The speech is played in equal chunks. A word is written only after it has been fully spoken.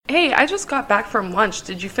Hey, I just got back from lunch.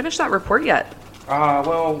 Did you finish that report yet?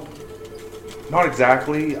 Well, not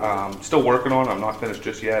exactly. Still working on it. I'm not finished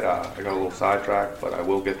just yet. I got a little sidetracked, but I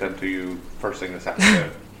will get them to you first thing this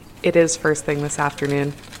afternoon. It is first thing this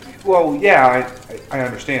afternoon. Well, yeah, I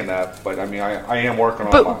understand that, but I mean, I am working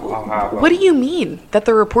on But it. I'll have. what do you mean that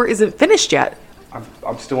the report isn't finished yet?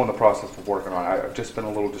 I'm still in the process of working on it. I've just been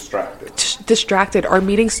a little distracted. Distracted. Our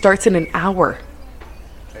meeting starts in an hour.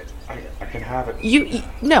 I can have it.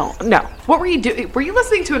 No. What were you doing? Were you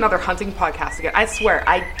listening to another hunting podcast again? I swear,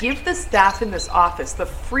 I give the staff in this office the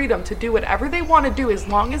freedom to do whatever they want to do as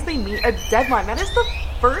long as they meet a deadline. That is the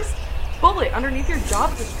first bullet underneath your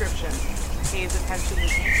job description. Pays attention to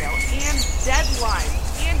detail and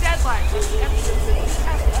deadlines. And deadlines.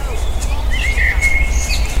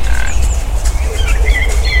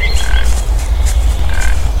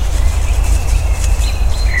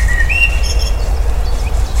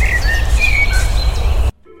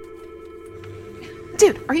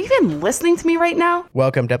 Dude, are you even listening to me right now?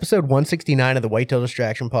 Welcome to episode 169 of the Whitetail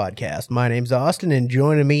Distraction Podcast. My name's Austin, and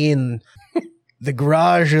joining me in the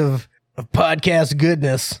garage of podcast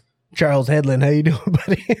goodness, Charles Headland. How you doing,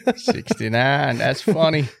 buddy? 69. That's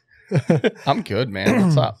funny. I'm good, man.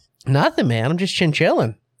 What's up? Nothing, man. I'm just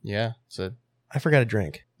chilling. Yeah. So, I forgot a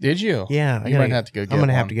drink. did you? Yeah. You might have to go get I'm going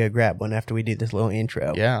to have one. to go grab one after we do this little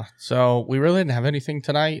intro. Yeah. So, we really didn't have anything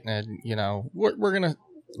tonight. And, we're going to.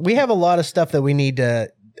 We have a lot of stuff that we need to,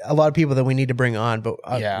 a lot of people that we need to bring on, but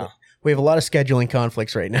Yeah. we have a lot of scheduling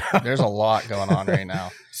conflicts right now. There's a lot going on right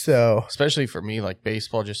now. So, Especially for me, like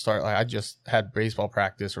baseball just started. Like, I just had baseball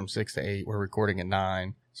practice from 6 to 8. We're recording at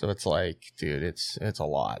 9. So, it's like, dude, it's a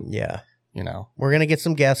lot, yeah. We're going to get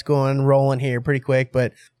some guests going, rolling here pretty quick,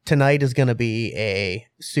 but tonight is going to be a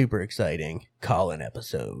super exciting call-in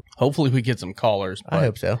episode. Hopefully, we get some callers. I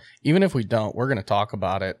hope so. Even if we don't, we're going to talk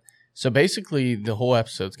about it. So basically, the whole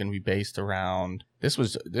episode's going to be based around this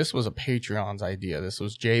was a Patreon's idea. This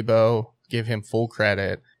was J-Bo. Give him full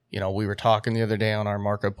credit. We were talking the other day on our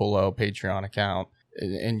Marco Polo Patreon account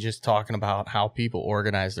and just talking about how people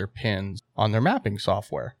organize their pins on their mapping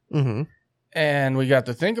software. Mm-hmm. And we got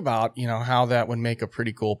to think about, how that would make a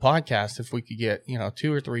pretty cool podcast if we could get,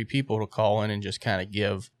 2 or 3 people to call in and just kind of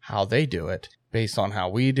give how they do it based on how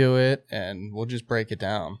we do it. And we'll just break it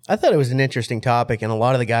down. I thought it was an interesting topic, and a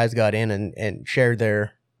lot of the guys got in and shared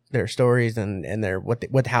their stories and their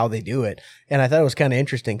how they do it. And I thought it was kind of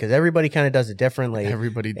interesting because everybody kind of does it differently.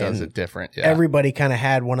 Everybody does it different. Yeah. Everybody kind of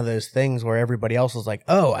had one of those things where everybody else was like,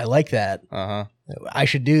 "Oh, I like that. I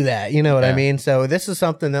should do that." You know what I mean? So this is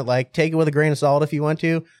something that, like, take it with a grain of salt if you want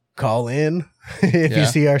to. Call in if you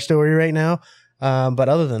see our story right now. But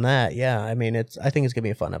other than that, yeah, I mean, I think it's gonna be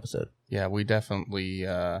a fun episode. Yeah, we definitely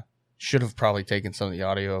should have probably taken some of the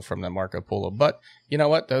audio from the Marco Polo. But you know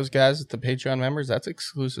what? Those guys, the Patreon members, that's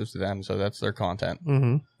exclusive to them. So that's their content.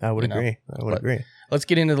 Mm-hmm. I would agree. I would agree. Let's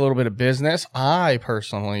get into a little bit of business. I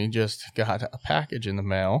personally just got a package in the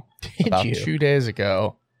mail about 2 days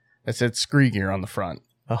ago that said Scree Gear on the front.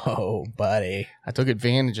 Oh, buddy. I took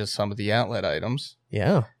advantage of some of the outlet items.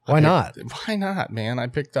 Yeah. Why not? Why not, man? I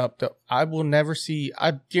picked up I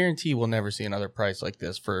guarantee we'll never see another price like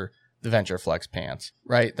this for the Venture Flex pants,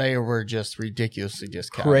 right? They were just ridiculously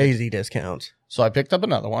discounted. Crazy discounts. So I picked up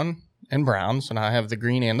another one in brown. So now I have the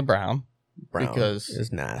green and the brown. Brown because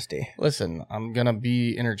is nasty. Listen, I'm going to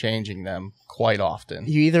be interchanging them quite often.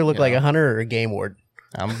 You either look like a hunter or a game ward.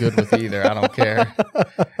 I'm good with either. I don't care.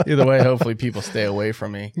 Either way, hopefully people stay away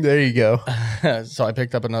from me. There you go. So I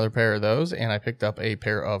picked up another pair of those, and I picked up a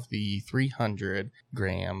pair of the 300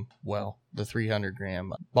 gram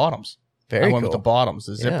bottoms. Very I went cool. with the bottoms,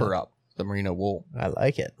 the zipper up, the merino wool. I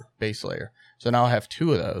like it. Base layer. So now I have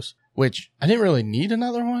 2 of those, which I didn't really need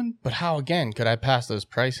another one, but how, again, could I pass those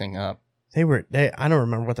pricing up? I don't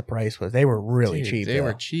remember what the price was. They were really cheap. They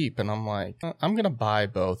were cheap, and I'm like, I'm going to buy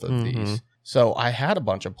both of these. So I had a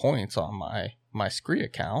bunch of points on my Scree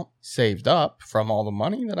account saved up from all the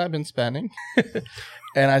money that I've been spending.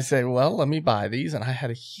 And I said, well, let me buy these. And I had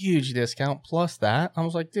a huge discount plus that. I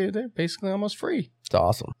was like, dude, they're basically almost free. It's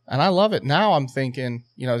awesome. And I love it. Now I'm thinking,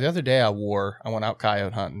 the other day I went out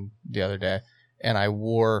coyote hunting the other day, and I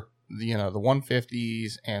wore, the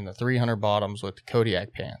 150s and the 300 bottoms with the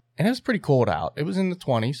Kodiak pant. And it was pretty cold out. It was in the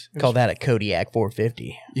 20s. Call that a Kodiak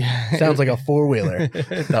 450. Yeah. Sounds like a four-wheeler.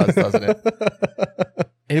 It does, doesn't it?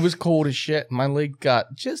 It was cold as shit. My leg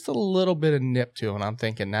got just a little bit of nip to it. And I'm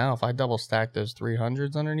thinking now, if I double stack those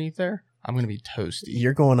 300s underneath there, I'm going to be toasty.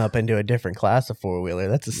 You're going up into a different class of four-wheeler.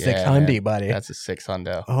 That's a 600, buddy. That's a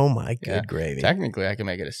 600. Oh, my good gravy. Technically, I can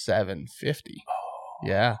make it a 750. Oh.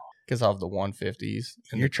 Yeah. because I'll have the 150s.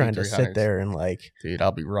 You're trying to sit there and like, dude,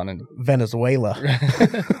 I'll be running Venezuela.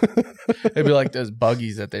 It'd be like those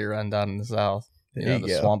buggies that they run down in the South.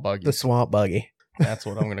 The swamp buggy. The swamp buggy. That's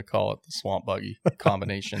what I'm going to call it, the swamp buggy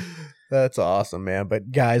combination. That's awesome, man.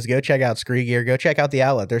 But guys, go check out Scree Gear. Go check out the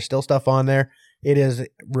outlet. There's still stuff on there. It is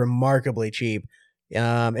remarkably cheap.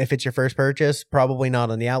 If it's your first purchase, probably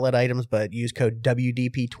not on the outlet items, but use code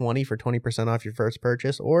WDP20 for 20% off your first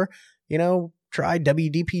purchase. Or, try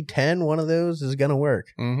WDP10. One of those is going to work.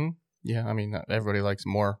 Mm-hmm. Yeah, I mean, everybody likes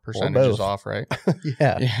more percentages off, right?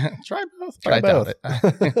 Yeah. Try both. Try both.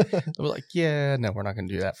 We're like, yeah, no, we're not going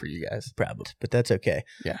to do that for you guys. Probably, but that's okay.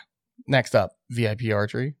 Yeah. Next up, VIP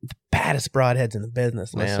Archery. The baddest broadheads in the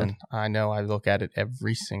business, man. Listen, I know I look at it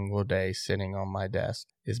every single day sitting on my desk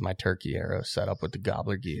is my turkey arrow set up with the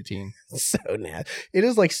gobbler guillotine. So nasty. It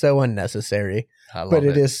is like so unnecessary, but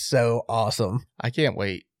it is so awesome. I can't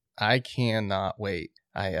wait. I cannot wait.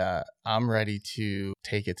 I'm ready to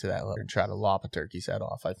take it to that level and try to lop a turkey's head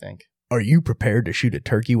off, I think. Are you prepared to shoot a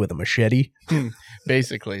turkey with a machete?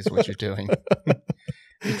 Basically is what you're doing.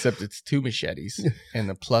 Except it's 2 machetes and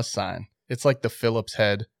the plus sign. It's like the Phillips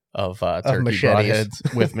head of turkey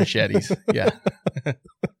broadheads with machetes. Yeah.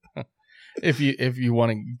 If you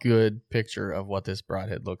want a good picture of what this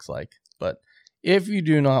broadhead looks like. But if you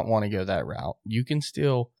do not want to go that route, you can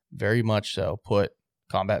still very much so put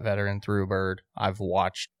combat veteran through a bird. I've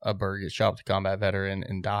watched a bird get shot with a combat veteran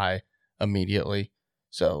and die immediately.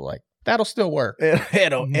 So like that'll still work.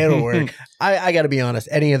 It'll work. I got to be honest.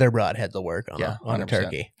 Any of their broadheads will work on a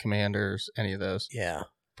turkey. Commanders, any of those. Yeah,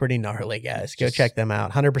 pretty gnarly guys. Go check them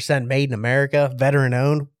out. 100% made in America, veteran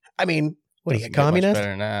owned. I mean, what are you, a communist? Better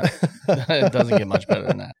than that. It doesn't get much better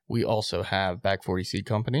than that. We also have Back 40 Seed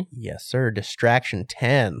Company. Yes, sir. Distraction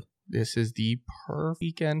 10. This is the perfect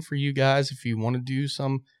weekend for you guys if you want to do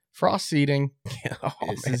some frost seeding.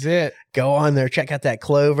 This is it. Go on there. Check out that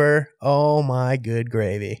clover. Oh, my good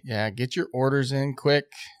gravy. Yeah, get your orders in quick.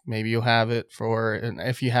 Maybe you'll have it and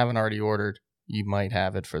if you haven't already ordered, you might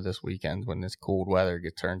have it for this weekend when this cold weather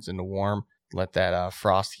turns into warm. Let that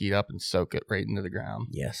frost heat up and soak it right into the ground.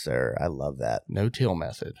 Yes, sir. I love that. No till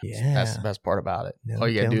method. Yeah. That's the best part about it. All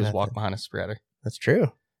you got to do is walk behind a spreader. That's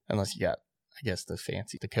true. Unless you got, I guess,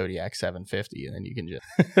 the Kodiak 750, and then you can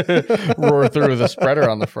just roar through the spreader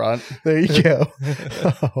on the front. There you go.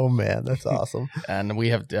 Oh, man. That's awesome. And we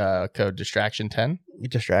have code Distraction 10.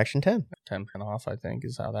 Distraction 10. 10% off, I think,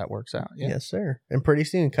 is how that works out. Yeah. Yes, sir. And pretty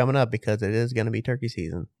soon coming up because it is going to be turkey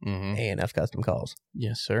season. Mm-hmm. A&F Custom Calls.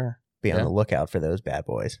 Yes, sir. Be on the lookout for those bad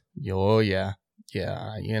boys. Oh, yeah. Yeah.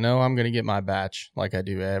 I'm going to get my batch like I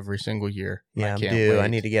do every single year. Yeah, I do. I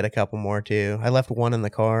need to get a couple more, too. I left one in the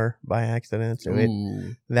car by accident. So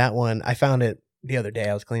that one, I found it the other day.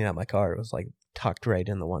 I was cleaning out my car. It was like tucked right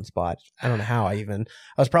in the one spot. I don't know how I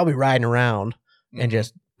was probably riding around and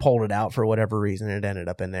just pulled it out for whatever reason. It ended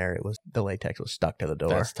up in there. The latex was stuck to the door.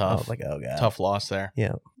 That's tough. I was like, oh, God. Tough loss there.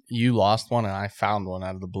 Yeah. You lost one and I found one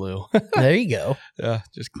out of the blue. There you go. Yeah,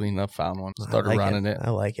 just cleaned up, found one. Started running it. I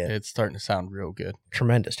like it. It's starting to sound real good.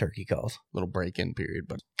 Tremendous turkey calls. Little break-in period,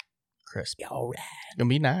 but crisp. All right. It's going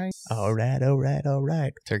to be nice. All right.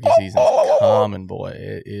 Turkey season's coming, boy.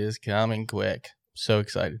 It is coming quick. So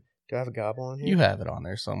excited. Do I have a gobble on here? You have it on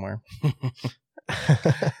there somewhere.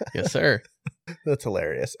 Yes, sir. That's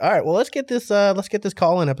hilarious. All right, well, let's get this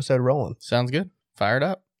call-in episode rolling. Sounds good. Fire it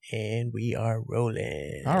up. And we are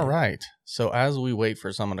rolling. All right. So as we wait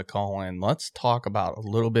for someone to call in, let's talk about a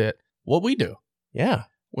little bit what we do. Yeah.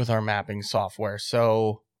 With our mapping software.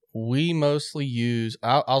 So we mostly use,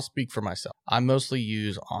 I'll speak for myself. I mostly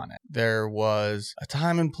use Onyx. There was a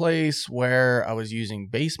time and place where I was using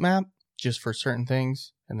Basemap just for certain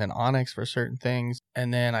things, and then Onyx for certain things.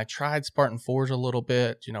 And then I tried Spartan Forge a little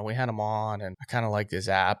bit. We had them on, and I kind of like this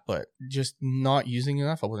app, but just not using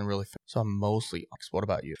enough. I wasn't really so I'm mostly Onyx. What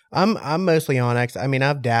about you? I'm mostly Onyx. I mean,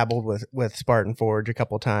 I've dabbled with Spartan Forge a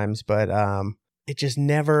couple times, but it just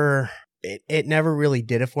never it never really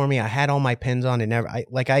did it for me. I had all my pins on.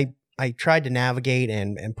 I tried to navigate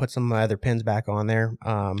and put some of my other pins back on there.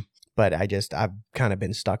 But I've kind of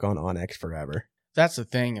been stuck on Onyx forever. That's the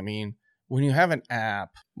thing. I mean, when you have an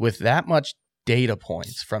app with that much data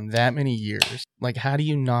points from that many years, like how do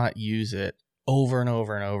you not use it over and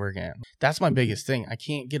over and over again? That's my biggest thing. I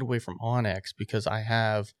can't get away from Onyx because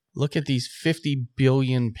look at these 50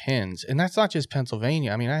 billion pins. And that's not just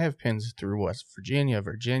Pennsylvania. I mean, I have pins through West Virginia,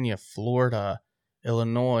 Florida,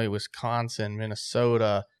 Illinois, Wisconsin,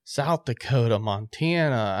 Minnesota, South Dakota,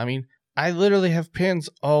 Montana. I mean, I literally have pins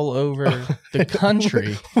all over the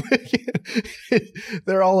country.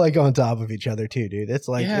 They're all like on top of each other too, dude. It's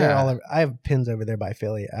like I have pins over there by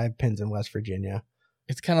Philly. I have pins in West Virginia.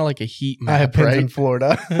 It's kind of like a heat I have map, pins right? in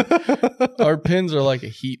Florida. Our pins are like a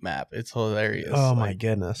heat map. It's hilarious. Oh my Like,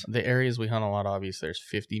 goodness. the areas we hunt a lot, obviously, there's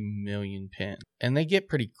 50 million pins, and they get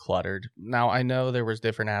pretty cluttered. Now, I know there was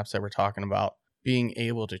different apps that were talking about being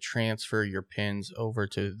able to transfer your pins over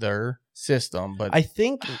to their system, but I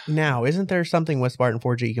think now, isn't there something with Spartan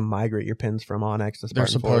Forge that you can migrate your pins from Onyx to they're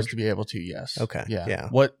Spartan supposed Forge? to be able to, yes. Okay, Yeah. yeah.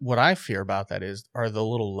 What I fear about that is, are the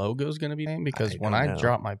little logos going to be named? Because when don't I know.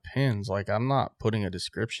 drop my pins, like, I'm not putting a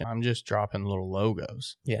description. I'm just dropping little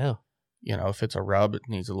logos. Yeah. You know, if it's a rub, it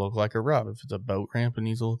needs to look like a rub. If it's a boat ramp, it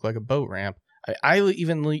needs to look like a boat ramp. I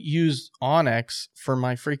even use Onyx for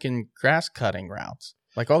my freaking grass cutting routes.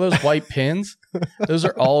 Like all those white pins, those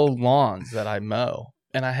are all lawns that I mow,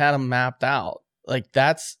 and I had them mapped out. Like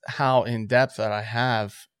that's how in depth that I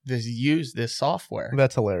have use this software.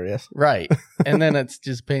 That's hilarious. Right. And then it's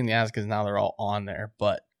just a pain in the ass because now they're all on there,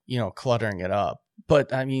 but you know, cluttering it up.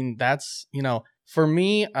 But I mean, that's, you know, for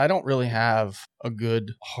me, I don't really have a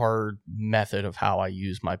good hard method of how I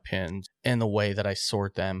use my pins and the way that I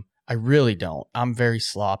sort them. I really don't. I'm very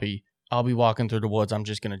sloppy. I'll be walking through the woods. I'm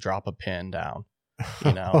just going to drop a pin down.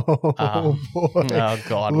 You know, boy. oh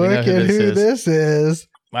God, we know Look at who this is.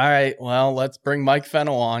 All right, well, let's bring Mike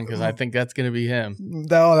Fennell on because I think that's going to be him.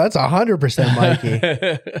 No, that's 100%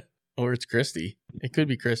 Mikey. Or it's Christy. It could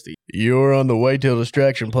be Christy. You're on the Whitetail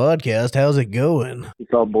Distraction podcast. How's it going?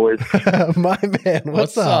 What's up, boys? My man,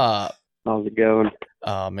 what's up? How's it going?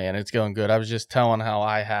 Oh man, it's going good. I was just telling how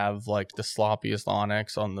I have like the sloppiest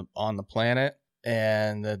Onyx on the planet,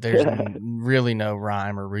 and there's really no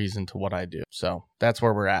rhyme or reason to what I do. So that's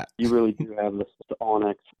where we're at. You really do have the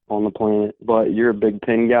Onyx on the planet, but you're a big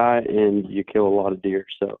pin guy and you kill a lot of deer.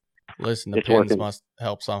 So listen, the it's pins working. must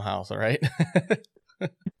help somehow, all right?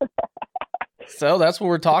 So that's what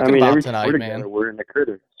we're talking every about time tonight, we're man. together, we're in the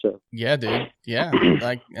critter. So Yeah, dude. Yeah,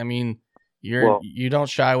 like I mean, you don't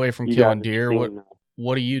shy away from you killing guys deer. have seen,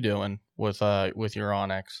 What are you doing with your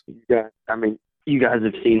Onyx? you guys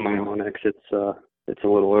have seen my Onyx. It's a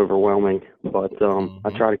little overwhelming, but I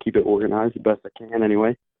try to keep it organized the best I can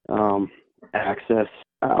anyway. Access.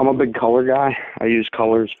 I'm a big color guy. I use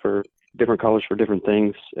colors for different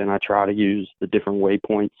things, and I try to use the different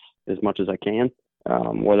waypoints as much as I can,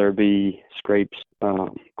 whether it be scrapes. I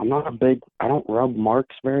don't rub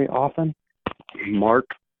marks very often. Mark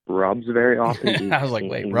rubs very often. I was like,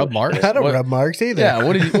 wait, rub marks? I don't rub marks either. Yeah,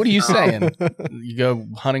 what are you saying? You go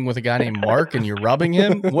hunting with a guy named Mark and you're rubbing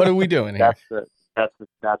him? What are we doing here?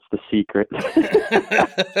 That's the secret.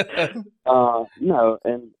 No,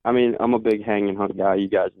 and I mean, I'm a big hang and hunt guy. You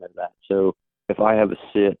guys know that. So if I have a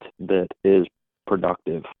sit that is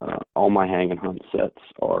productive, all my hang and hunt sets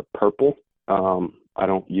are purple. I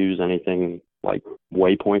don't use anything like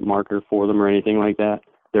waypoint marker for them or anything like that.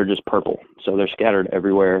 They're just purple. So they're scattered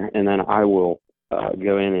everywhere. And then I will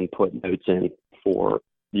go in and put notes in for,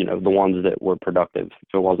 the ones that were productive.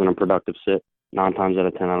 If it wasn't a productive sit, 9 times out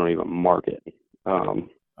of 10, I don't even mark it.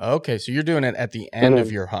 Okay, so you're doing it at the end of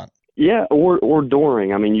your hunt. Yeah, or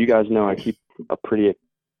during. I mean, you guys know I keep a pretty,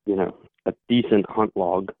 a decent hunt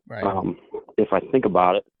log. Right. If I think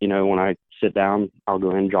about it, when I sit down, I'll go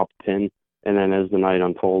ahead and drop the pin. And then as the night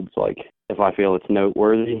unfolds, like if I feel it's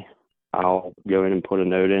noteworthy, I'll go in and put a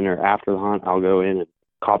note in, or after the hunt, I'll go in and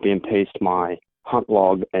copy and paste my hunt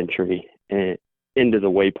log entry into the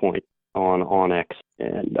waypoint on Onyx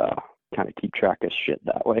and kind of keep track of shit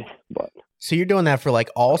that way. But So you're doing that for like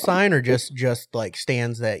all sign or just like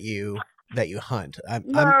stands that you hunt? I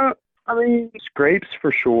mean, scrapes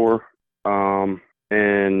for sure,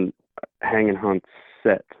 and hang and hunt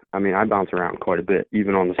set. I mean, I bounce around quite a bit,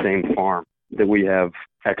 even on the same farm that we have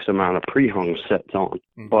X amount of pre-hung sets on.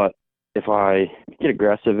 Mm-hmm. But if I get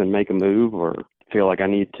aggressive and make a move, or feel like I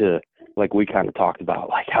need to, like we kind of talked about,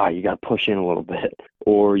 like how you got to push in a little bit,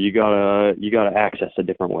 or you gotta access a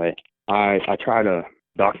different way, I try to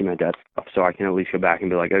document that stuff so I can at least go back and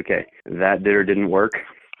be like, okay, that did or didn't work.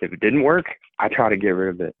 If it didn't work, I try to get rid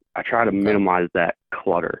of it. I try to minimize that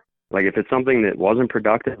clutter. Like if it's something that wasn't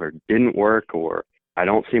productive or didn't work, or I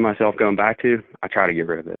don't see myself going back to, I try to get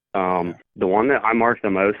rid of it. The one that I mark the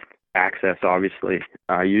most, access, obviously,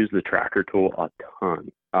 I use the tracker tool a ton.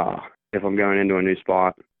 If I'm going into a new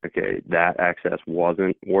spot, okay, that access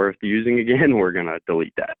wasn't worth using again, we're going to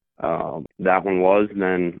delete that. That one was,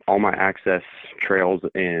 then all my access trails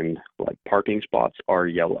and like parking spots are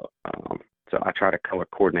yellow. So I try to color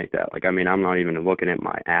coordinate that. Like, I mean, I'm not even looking at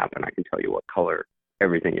my app and I can tell you what color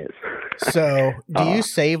everything is. So do you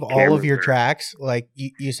save all of your cameras tracks? Like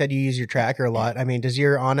you said, you use your tracker a lot. I mean, does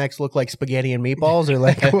your Onyx look like spaghetti and meatballs, or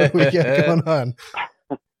like what we got going on?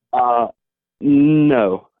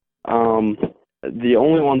 No. The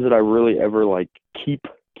only ones that I really ever like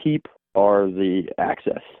keep are the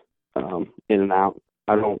access in and out.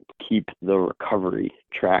 I don't keep the recovery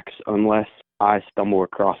tracks unless I stumble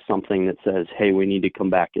across something that says, hey, we need to come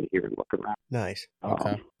back in here and look around. Nice.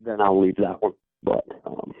 Okay. Then I'll leave that one. But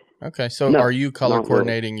okay, so no, are you color not really.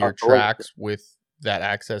 coordinating your Not really. tracks with that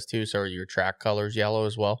access too? So are your track colors yellow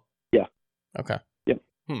as well? Yeah. Okay. Yep.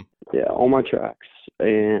 Yeah, all my tracks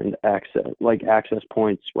and access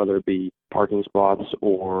points, whether it be parking spots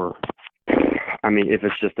or, I mean, if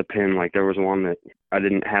it's just a pin, like there was one that I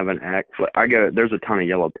didn't have there's a ton of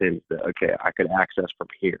yellow pins that, okay, I could access from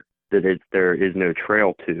here that there is no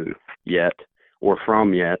trail to yet or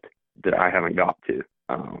from yet that I haven't got to.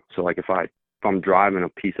 So like if I'm driving a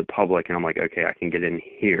piece of public and I'm like, okay, I can get in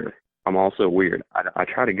here. I'm also weird. I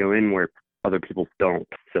try to go in where other people don't.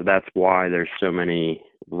 So that's why there's so many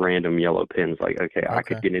random yellow pins. Like, okay, I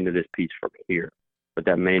could get into this piece from here, but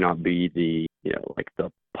that may not be the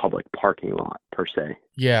public parking lot per se.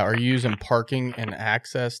 Yeah. Are you using parking and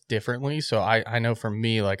access differently? So I know for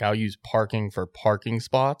me, like I'll use parking for parking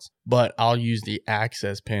spots, but I'll use the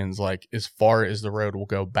access pins like as far as the road will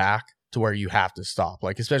go back to where you have to stop.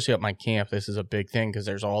 Like, especially at my camp, this is a big thing because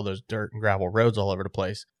there's all those dirt and gravel roads all over the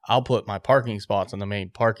place. I'll put my parking spots in the main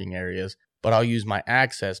parking areas, but I'll use my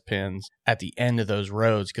access pins at the end of those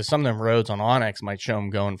roads because some of them roads on Onyx might show them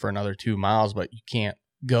going for another 2 miles, but you can't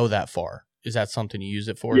go that far. Is that something you use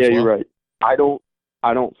it for? Yeah, as well? You're right. I don't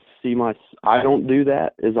do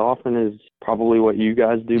that as often as probably what you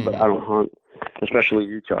guys do, but I don't hunt, especially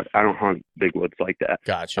you, Chuck. I don't hunt big woods like that.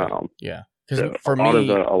 Gotcha. Yeah. So Because for a lot me,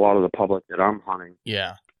 of the public that I'm hunting,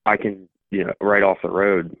 yeah. I can, right off the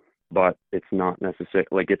road, but it's not necessarily,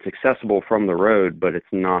 like it's accessible from the road, but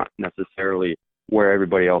it's not necessarily where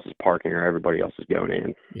everybody else is parking or everybody else is going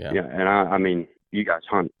in. Yeah. And I mean, you guys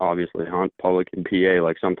obviously hunt public in PA.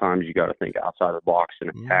 Like sometimes you got to think outside of the box and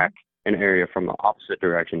attack an area from the opposite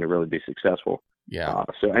direction to really be successful. Yeah.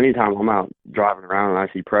 So anytime I'm out driving around and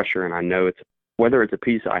I see pressure and I know whether it's a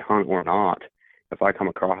piece I hunt or not, if I come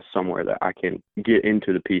across somewhere that I can get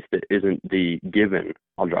into the piece that isn't the given,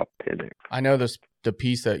 I'll drop a pin there. I know the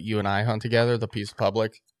piece that you and I hunt together, the piece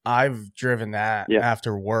public, I've driven that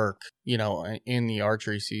after work, in the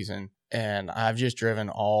archery season. And I've just driven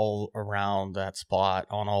all around that spot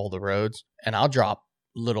on all the roads. And I'll drop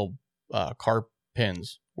little car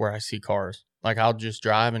pins where I see cars. Like I'll just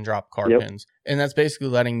drive and drop car pins. And that's basically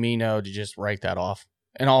letting me know to just write that off.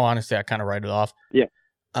 In all honesty, I kind of write it off. Yeah.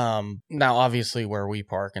 Now, obviously, where we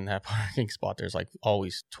park in that parking spot, there's like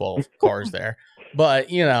always 12 cars there. But,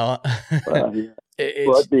 it's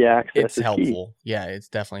helpful. Key. Yeah, it's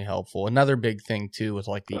definitely helpful. Another big thing, too, with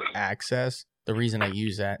like the access. The reason I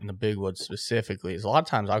use that in the big woods specifically is a lot of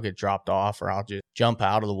times I'll get dropped off or I'll just jump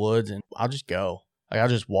out of the woods and I'll just go. Like I'll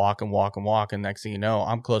just walk and walk and walk. And next thing you know,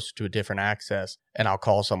 I'm closer to a different access and I'll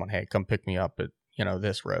call someone, hey, come pick me up at,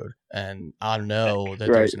 this road. And I'll know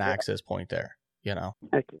that there's an access point there, This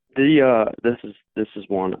is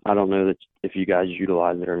one, I don't know that if you guys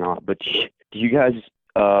utilize it or not, but do you guys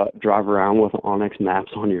drive around with Onyx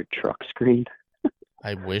maps on your truck screen?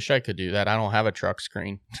 I wish I could do that. I don't have a truck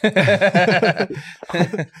screen. I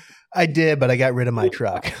did, but I got rid of my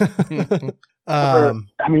truck. I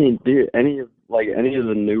mean, dude, any of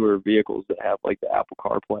the newer vehicles that have like the Apple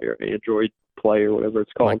CarPlay or Android Play or whatever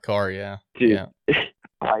it's called. My car, yeah. Dude, yeah.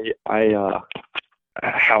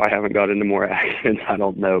 How I haven't got into more accidents, I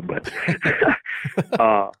don't know, but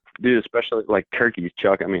dude, especially like turkeys,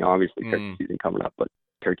 Chuck. I mean, obviously turkey season coming up, but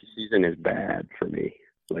turkey season is bad for me.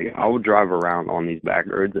 Like I will drive around on these back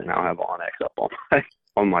roads and I'll have Onyx up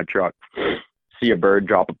on my truck. See a bird,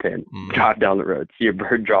 drop a pin, drive down the road. See a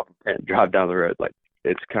bird, drop a pin, drive down the road. Like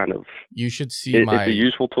it's kind of. You should see it's a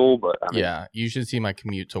useful tool, but you should see my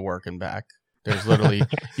commute to work and back. There's literally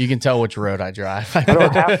you can tell which road I drive. I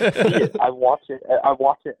don't have to see it. I watch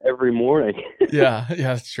it every morning. Yeah,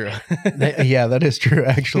 that's true. Yeah, that is true.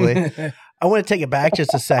 Actually, I want to take it back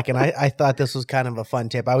just a second. I thought this was kind of a fun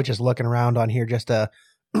tip. I was just looking around on here just to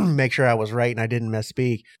make sure I was right and I didn't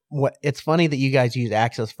misspeak. It's funny that you guys use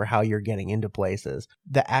access for how you're getting into places.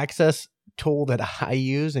 The access tool that I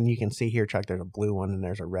use, and you can see here, Chuck, there's a blue one and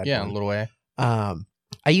there's a red one. Yeah, a little way.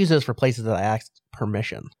 I use those for places that I asked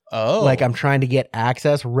permission. Oh. Like I'm trying to get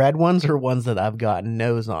access. Red ones are ones that I've gotten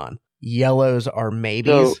no's on. Yellows are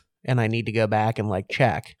maybes, and I need to go back and like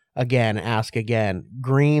check. Again, ask again.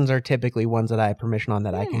 Greens are typically ones that I have permission on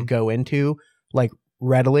that I can go into like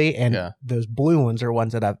readily, and those blue ones are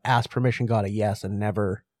ones that I've asked permission, got a yes, and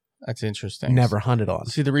never. That's interesting. Never hunted on.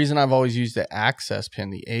 See, the reason I've always used the access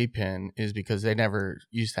pin, the A pin, is because they never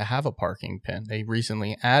used to have a parking pin. They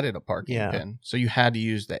recently added a parking pin. So you had to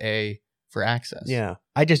use the A for access. Yeah.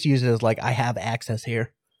 I just use it as like, I have access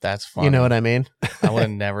here. That's fun. You know what I mean? I would have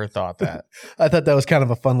never thought that. I thought that was kind of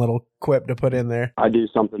a fun little quip to put in there. I do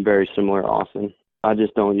something very similar, Austin. I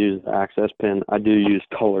just don't use the access pin. I do use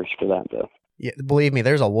colors for that, though. Yeah, believe me,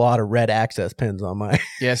 there's a lot of red access pins on mine.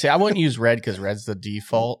 Yeah, see, I wouldn't use red because red's the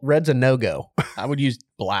default. Red's a no-go. I would use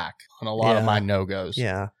black on a lot of my no-goes.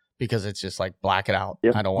 Yeah. Because it's just like black it out.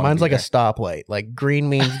 Yep. I don't want Mine's like there. a stoplight. Like green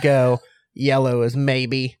means go, yellow is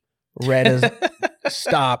maybe, red is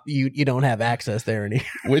stop. You don't have access there anymore.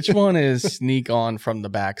 Which one is sneak on from the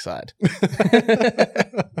backside?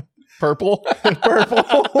 Purple? Purple.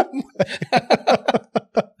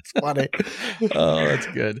 It's funny. Oh, that's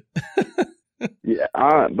good. Yeah,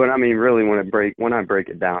 but I mean, really, when I break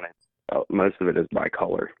it down, most of it is by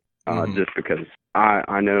color. Just because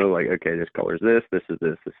I know, like, okay, this color is this, this is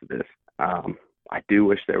this, this is this. I do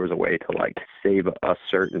wish there was a way to like save a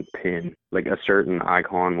certain pin, like a certain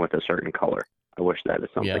icon with a certain color. I wish that is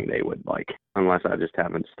something they would like, unless I just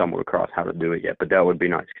haven't stumbled across how to do it yet. But that would be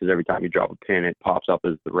nice because every time you drop a pin, it pops up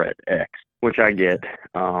as the red X, which I get.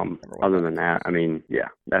 Other than that, I mean, yeah,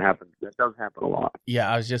 that happens. That does happen a lot.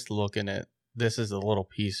 Yeah, I was just looking at, this is a little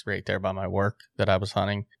piece right there by my work that I was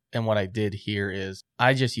hunting. And what I did here is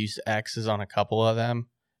I just used X's on a couple of them.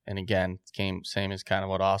 And again, same as kind of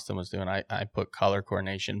what Austin was doing. I put color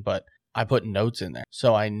coordination, but I put notes in there.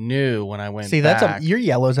 So I knew when I went back. Your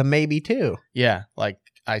yellow's a maybe too. Yeah. Like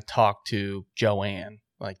I talked to Joanne.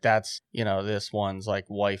 Like that's, this one's like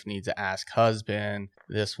wife needs to ask husband.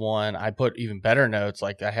 This one, I put even better notes.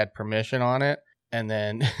 Like I had permission on it and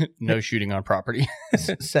then no shooting on property.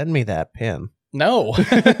 Send me that pin. No,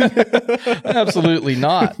 absolutely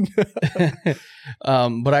not.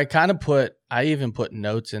 But I even put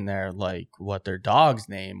notes in there, like what their dog's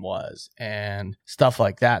name was and stuff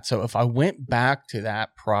like that. So if I went back to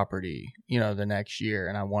that property, the next year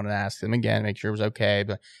and I wanted to ask them again, make sure it was okay,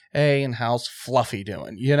 but hey, and how's Fluffy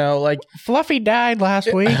doing? Like Fluffy died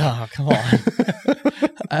last week. Oh, come on.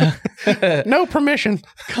 No permission.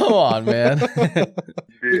 Come on, man.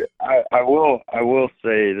 Dude, I will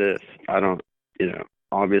say this. I don't,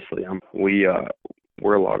 obviously we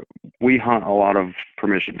hunt a lot of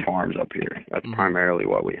permission farms up here. That's primarily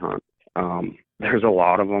what we hunt. There's a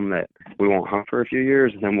lot of them that we won't hunt for a few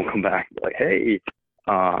years and then we'll come back and be like, hey,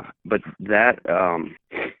 but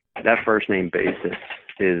that first name basis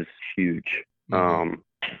is huge.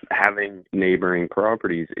 Having neighboring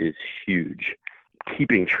properties is huge.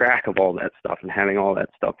 Keeping track of all that stuff and having all that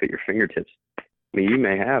stuff at your fingertips. I mean, you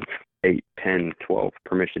may have 8, 10, 12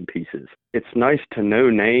 permission pieces. It's nice to know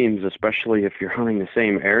names, especially if you're hunting the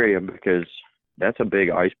same area, because that's a big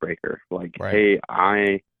icebreaker. Like, hey,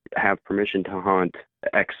 I have permission to hunt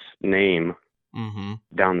X name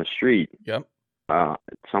down the street. Yep.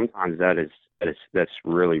 Sometimes that's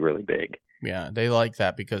really, really big. Yeah, they like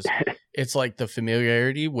that because it's like the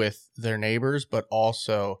familiarity with their neighbors, but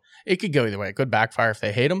also it could go either way. It could backfire if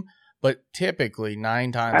they hate them, but typically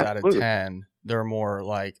 9 times out of 10, they're more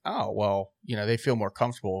like, oh, well, they feel more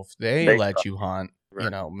comfortable if they let you hunt.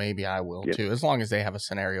 Right. Maybe I will too, as long as they have a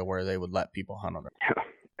scenario where they would let people hunt on it.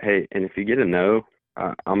 Hey, and if you get a no,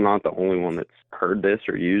 I'm not the only one that's heard this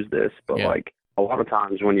or used this, but like a lot of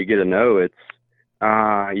times when you get a no, it's,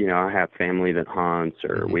 I have family that hunts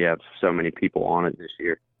or we have so many people on it this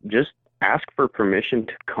year. Just ask for permission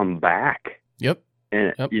to come back. Yep.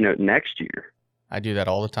 And, next year. I do that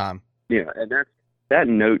all the time. Yeah. And that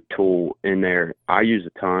note tool in there, I use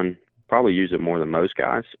a ton. Probably use it more than most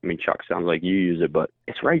guys. I mean, Chuck, sounds like you use it, but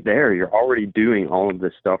it's right there. You're already doing all of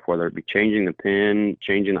this stuff, whether it be changing the pin,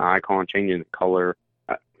 changing the icon, changing the color.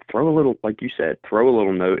 Throw a little, like you said, throw a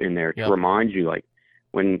little note in there to remind you, like,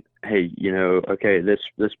 when, hey, okay, this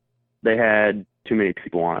they had too many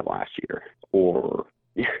people on it last year, or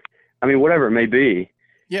I mean, whatever it may be.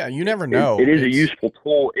 Yeah, you never know. It is a useful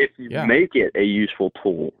tool if you make it a useful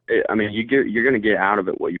tool. I mean, you're going to get out of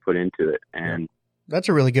it what you put into it, and that's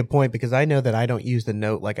a really good point because I know that I don't use the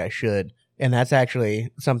note like I should, and that's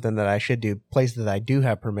actually something that I should do. Places that I do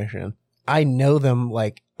have permission, I know them,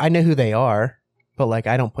 like I know who they are. But like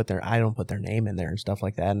I don't put their name in there and stuff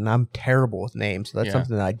like that, and I'm terrible with names, so that's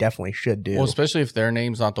something that I definitely should do. Well, especially if their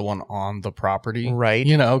name's not the one on the property, right?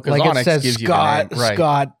 Because like Onyx it says gives Scott, you the name. Right.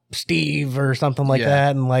 Scott, Steve, or something like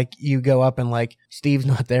that, and like you go up and like Steve's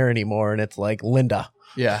not there anymore, and it's like Linda.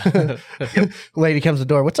 Yeah, lady comes to the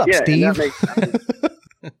door. What's up, Steve?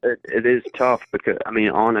 It is tough because I mean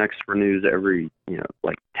Onyx renews every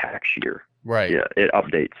like tax year. Right. Yeah, it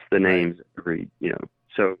updates the names every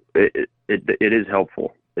So it is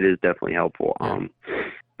helpful. It is definitely helpful.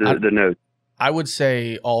 The note. I would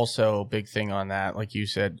say also a big thing on that, like you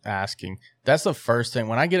said, asking. That's the first thing.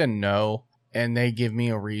 When I get a no and they give me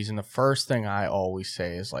a reason, the first thing I always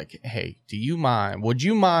say is like, hey, would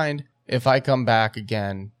you mind if I come back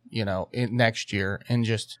again, next year and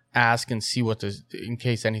just ask and see in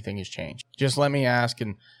case anything has changed? Just let me ask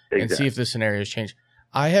and see if the scenario has changed.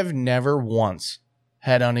 I have never once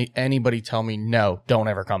had anybody tell me, no, don't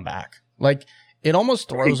ever come back. Like, it almost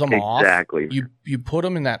throws them off. Exactly. You put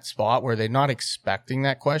them in that spot where they're not expecting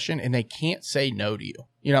that question and they can't say no to you.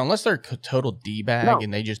 Unless they're a total D-bag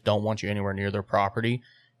and they just don't want you anywhere near their property,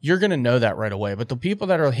 you're going to know that right away. But the people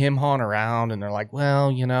that are him-hawing around and they're like,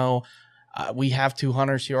 well, we have 2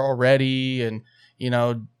 hunters here already, and,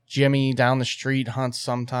 Jimmy down the street hunts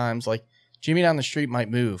sometimes. Like, Jimmy down the street might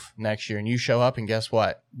move next year, and you show up, and guess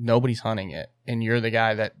what? Nobody's hunting it. And you're the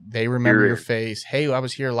guy that they remember your face. Hey, I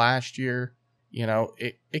was here last year.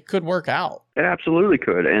 It could work out. It absolutely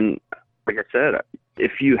could. And like I said,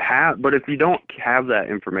 if you don't have that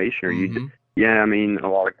information, or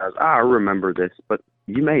a lot of guys, I remember this, but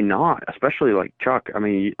you may not, especially like Chuck. I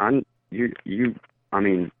mean, I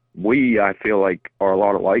feel like are a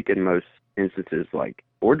lot alike in most instances. Like,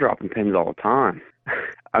 we're dropping pins all the time.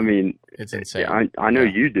 I mean, it's insane. I know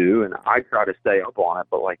you do, and I try to stay up on it,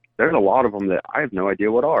 but like, there's a lot of them that I have no idea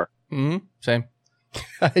what are. Mm-hmm. Same.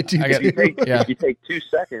 I do. If you take 2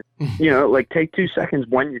 seconds, take 2 seconds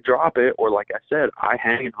when you drop it, or like I said, I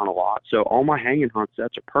hang and hunt a lot, so all my hanging hunt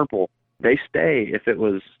sets are purple. They stay if it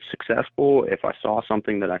was successful, if I saw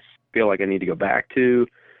something that I feel like I need to go back to,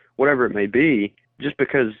 whatever it may be, just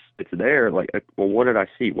because it's there. Like, well, what did I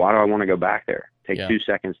see? Why do I want to go back there? Take 2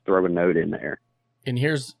 seconds, throw a note in there. And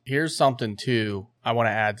here's something too I want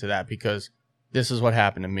to add to that, because this is what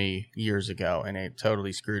happened to me years ago, and it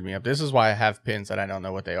totally screwed me up. This is why I have pins that I don't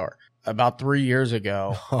know what they are. About 3 years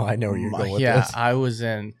ago. Oh, I know where you're going with this. Yeah, I was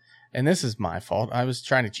in, and this is my fault. I was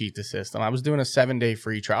trying to cheat the system. I was doing a 7-day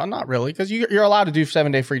free trial. Not really, because you're allowed to do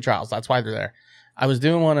 7-day free trials. That's why they're there. I was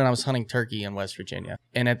doing one, and I was hunting turkey in West Virginia.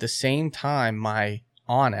 And at the same time, my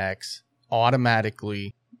onX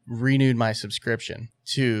automatically renewed my subscription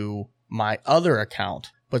to my other account.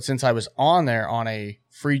 But since I was on there on a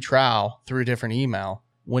free trial through a different email,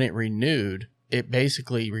 when it renewed, it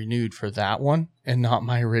basically renewed for that one and not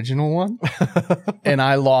my original one. And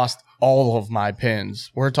I lost all of my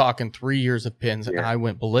pins. We're talking 3 years of pins, and I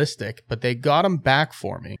went ballistic, but they got them back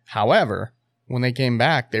for me. However, when they came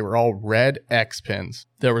back, they were all red X pins.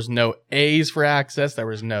 There was no A's for access. There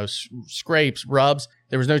was no scrapes, rubs.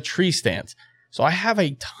 There was no tree stands. So I have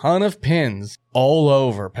a ton of pins all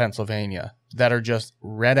over Pennsylvania that are just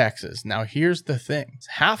red X's. Now, here's the thing.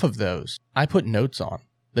 Half of those I put notes on.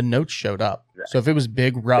 The notes showed up. So if it was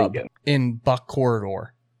big rub in Buck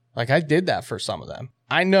Corridor, like, I did that for some of them.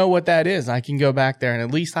 I know what that is. I can go back there, and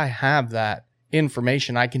at least I have that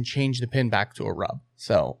information. I can change the pin back to a rub.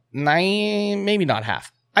 So maybe not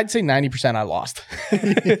half. I'd say 90% I lost.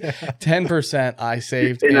 10% I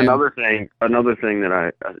saved. And another thing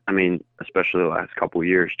that I mean, especially the last couple of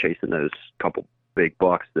years, chasing those couple big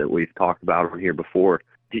bucks that we've talked about on here before,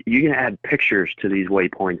 you can add pictures to these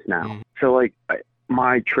waypoints now. Mm-hmm. So like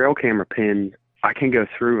my trail camera pins, I can go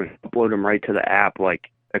through and upload them right to the app.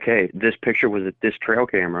 Like, okay, this picture was at this trail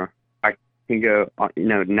camera. I can go,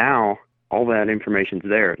 now all that information's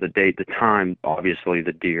there. The date, the time, obviously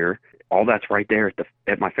the deer. All that's right there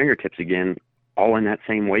at my fingertips again, all in that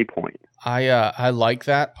same waypoint. I like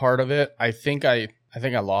that part of it. I think I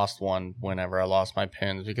lost one whenever I lost my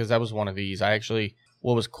pins, because that was one of these.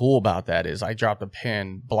 What was cool about that is I dropped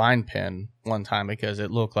a blind pin one time, because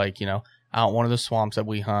it looked like, out one of the swamps that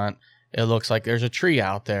we hunt, it looks like there's a tree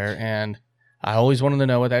out there, and I always wanted to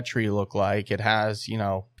know what that tree looked like. It has,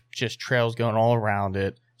 just trails going all around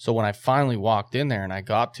it. So when I finally walked in there and I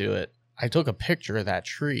got to it, I took a picture of that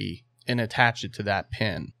tree and attach it to that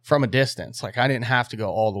pin from a distance. Like, I didn't have to go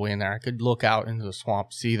all the way in there. I could look out into the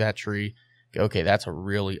swamp, see that tree, go, okay, that's a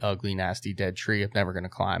really ugly, nasty, dead tree. I'm never going to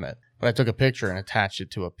climb it. But I took a picture and attached it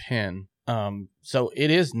to a pin. So it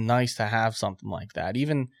is nice to have something like that.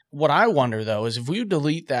 Even what I wonder, though, is if you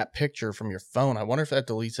delete that picture from your phone, I wonder if that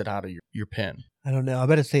deletes it out of your pin. I don't know. I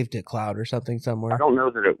bet it's saved to cloud or something somewhere. I don't know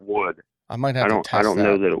that it would. I might have to test that. I don't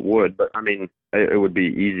know that it would, but I mean, it would be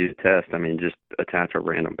easy to test. I mean, just attach a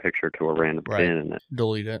random picture to a random pin and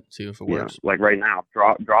delete it, see if it works. Like right now,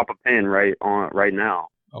 drop a pin right now.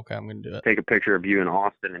 Okay, I'm going to do it. Take a picture of you in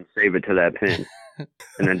Austin and save it to that pin.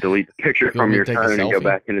 And then delete the picture from your phone and go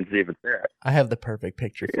back in and see if it's there. I have the perfect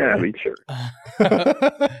picture for I mean, sure.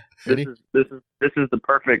 This is the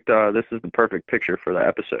perfect picture for the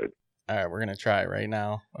episode. All right, we're going to try it right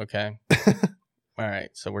now. Okay. All right,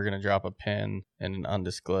 so we're gonna drop a pin in an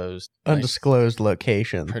undisclosed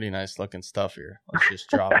location. Pretty nice looking stuff here. Let's just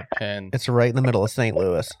drop a pin. It's right in the middle of St.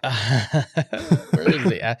 Louis. Where is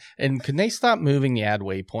the ad? And can they stop moving the add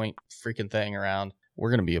waypoint freaking thing around?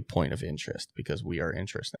 We're gonna be a point of interest because we are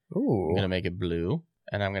interested. Ooh. I'm gonna make it blue,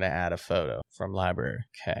 and I'm gonna add a photo from library.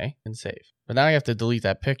 Okay, and save. But now I have to delete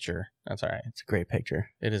that picture. That's all right. It's a great picture.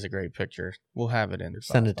 It is a great picture. We'll have it in.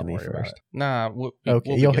 Send it to me first. Nah.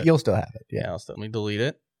 Okay, you'll still have it. Yeah. Let me delete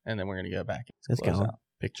it, and then we're gonna go back. It's gone.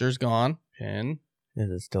 Picture's gone. Pin. Is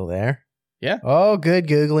it still there? Yeah. Oh, good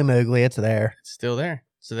googly moogly. It's there. It's still there.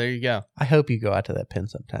 So there you go. I hope you go out to that pin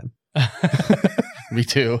sometime. Me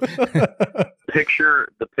too. The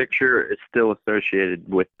picture is still associated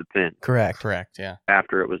with the pin. Correct. Yeah.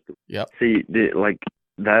 After it was. Yep. See,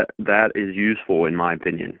 that is useful in my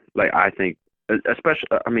opinion. Like I think,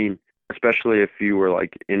 especially if you were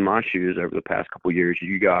like in my shoes over the past couple of years,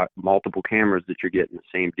 you got multiple cameras that you're getting the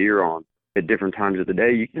same deer on at different times of the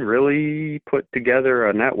day. You can really put together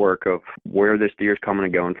a network of where this deer is coming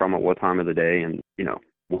and going from at what time of the day, and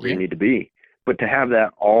where you need to be. But to have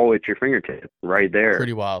that all at your fingertips right there,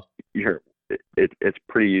 pretty wild. It's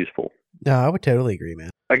pretty useful. No, I would totally agree,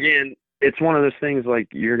 man. Again, it's one of those things like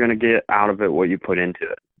you're gonna get out of it what you put into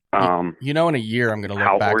it. In a year, I'm gonna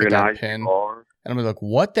look back at that pin, and I'm gonna look,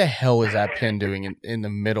 what the hell is that pin doing in the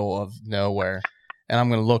middle of nowhere? And I'm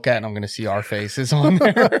gonna look at it, and I'm gonna see our faces on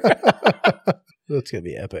there. That's gonna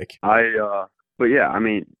be epic. But yeah, I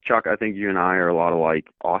mean, Chuck, I think you and I are a lot alike.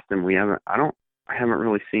 Austin, I haven't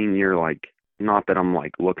really seen your not that I'm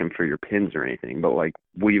looking for your pins or anything, but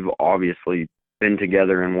we've obviously been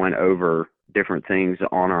together and went over different things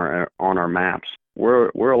on our maps.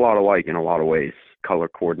 We're a lot alike in a lot of ways. Color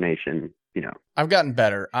coordination, I've gotten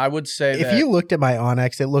better. I would say if you looked at my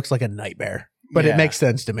OnX, it looks like a nightmare, but it makes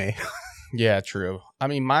sense to me. Yeah, true. I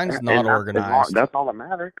mean, mine's not organized. That's all that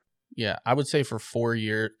matters. Yeah, I would say for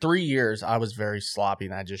 3 years, I was very sloppy,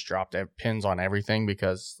 and I just dropped pins on everything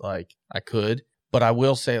because I could. But I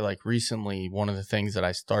will say, recently, one of the things that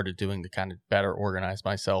I started doing to kind of better organize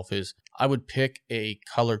myself is I would pick a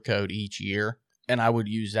color code each year, and I would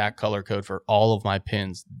use that color code for all of my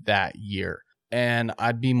pins that year. And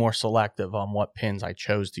I'd be more selective on what pins I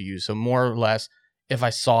chose to use. So more or less, if I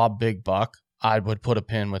saw a big buck, I would put a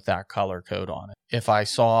pin with that color code on it. If I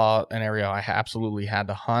saw an area I absolutely had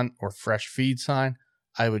to hunt or fresh feed sign,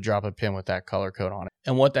 I would drop a pin with that color code on it.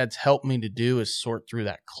 And what that's helped me to do is sort through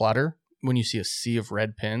that clutter. When you see a sea of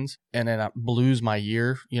red pins and then blue's my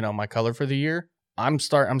year, my color for the year, I'm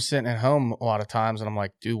sitting at home a lot of times and I'm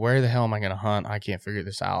like, dude, where the hell am I going to hunt? I can't figure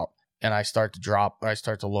this out. And I start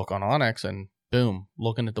to look on OnX and boom,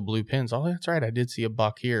 looking at the blue pins. Oh, that's right. I did see a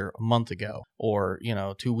buck here a month ago or,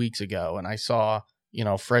 2 weeks ago. And I saw,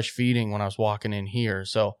 fresh feeding when I was walking in here.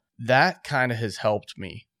 So that kind of has helped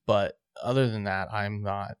me. But other than that, I'm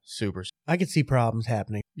not super. I could see problems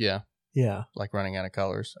happening. Yeah. Yeah. Like running out of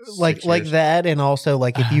colors. Like that. And also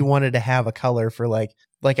if you wanted to have a color for like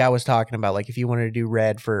I was talking about, if you wanted to do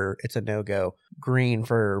red for it's a no-go, green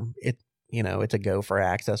for it, it's a go for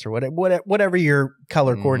access or whatever your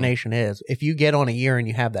color coordination is. If you get on a year and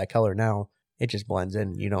you have that color now, it just blends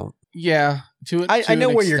in. You don't. Yeah. I know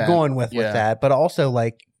where you're going with that, but also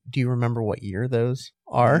do you remember what year those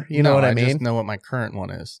are? You know what I mean? I just know what my current one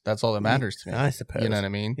is. That's all that matters to me. I suppose. You know what I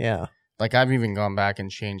mean? Yeah. I've even gone back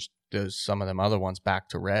and changed some of them other ones back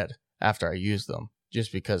to red after I used them,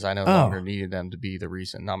 just because I no longer needed them to be the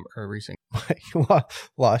recent number or recent.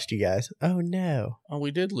 Lost you guys. Oh no. Oh,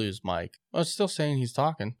 we did lose Mike. Oh, it's still saying he's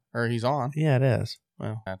talking or he's on. Yeah, it is.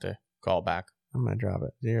 Well, I have to call back. I'm gonna drop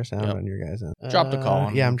it. Zero sound on your guys' end. Drop the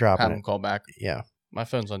call. Yeah, I'm dropping Have him call back. Yeah. My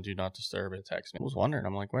phone's on Do Not Disturb. It texts me. I was wondering.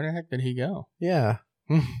 I'm like, where the heck did he go? Yeah.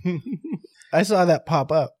 I saw that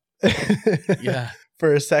pop up. Yeah.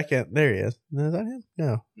 For a second. There he is. Is that him?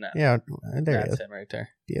 No. Yeah, there he is. That's him right there.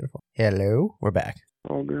 Beautiful. Hello. We're back.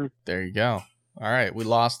 All good. There you go. All right. We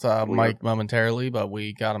lost Mike momentarily, but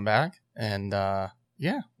we got him back. And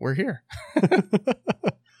we're here.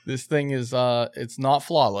 This thing is it's not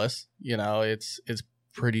flawless. It's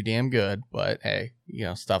pretty damn good, but hey,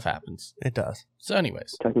 stuff happens. It does. So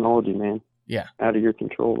anyways. Technology, man. Yeah. Out of your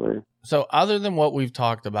control there. So other than what we've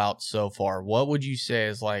talked about so far, what would you say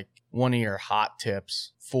is one of your hot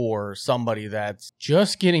tips for somebody that's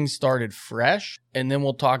just getting started fresh? And then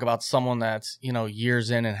we'll talk about someone that's, years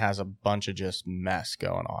in and has a bunch of just mess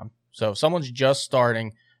going on. So if someone's just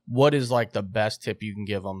starting, what is the best tip you can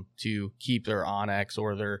give them to keep their OnX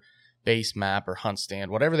or their base map or hunt stand,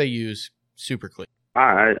 whatever they use, super clean?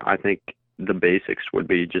 I think the basics would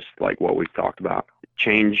be just what we've talked about.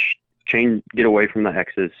 Get away from the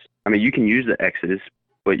X's. I mean, you can use the X's,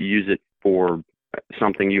 but use it for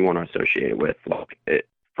something you want to associate it with. Like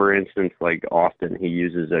for instance, like Austin, he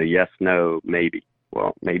uses a yes, no, maybe.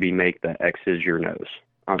 Well, maybe make the X's your nose,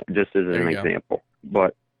 just as an example.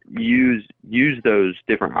 But use those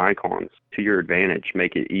different icons to your advantage.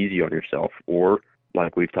 Make it easy on yourself. Or,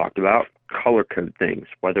 like we've talked about, color code things,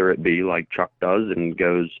 whether it be like Chuck does and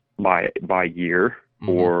goes by year,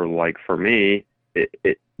 or like for me,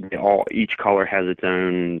 each color has its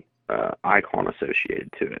own icon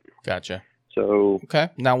associated to it. Gotcha. So okay.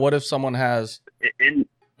 Now, what if someone has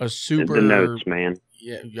a super the notes, man?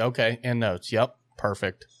 Yeah. Okay. And notes. Yep.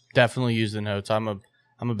 Perfect. Definitely use the notes. I'm a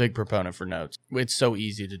big proponent for notes. It's so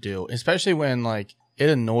easy to do, especially when like it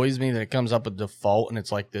annoys me that it comes up with default and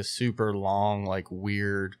it's like this super long, like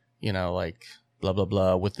weird, like blah, blah,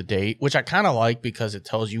 blah with the date, which I kind of like because it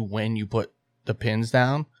tells you when you put the pins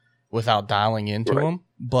down without dialing into them.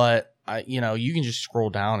 But you can just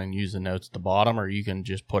scroll down and use the notes at the bottom, or you can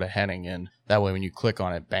just put a heading in. That way, when you click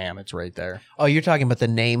on it, bam, it's right there. Oh, you're talking about the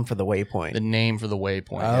name for the waypoint. The name for the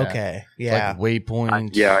waypoint. Oh, okay. Yeah. Like waypoint.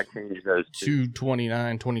 I changed those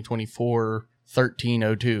 2/29, 2024,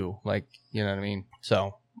 1302. Like, you know what I mean?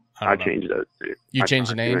 So I changed those too. You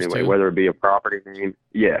changed the names anyway, too? Whether it be a property name.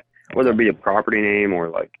 Yeah. Okay. Whether it be a property name or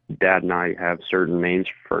like Dad and I have certain names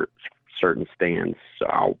for certain stands. So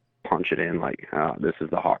I'll punch it in like this is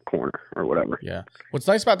the hot corner or whatever. Yeah. What's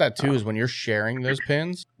nice about that too is when you're sharing those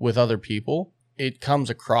pins with other people, it comes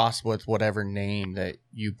across with whatever name that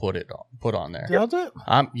you put on there. Does it?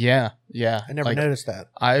 Yeah. I never noticed that.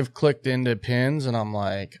 I've clicked into pins and I'm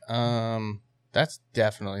like, that's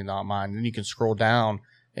definitely not mine. Then you can scroll down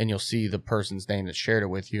and you'll see the person's name that shared it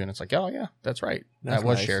with you, and it's like, oh yeah, that's right. That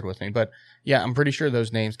was shared with me. But yeah, I'm pretty sure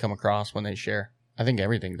those names come across when they share. I think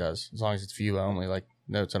everything does, as long as it's view only, like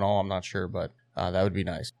notes and all. I'm not sure, but that would be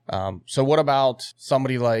nice. So what about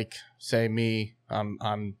somebody like, say me?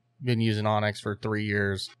 I'm been using Onyx for 3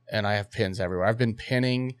 years, and I have pins everywhere. I've been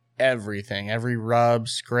pinning everything, every rub,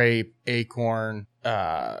 scrape, acorn,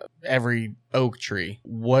 every oak tree.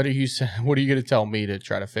 What are you going to tell me to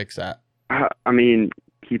try to fix that? I mean,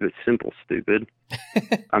 keep it simple, stupid.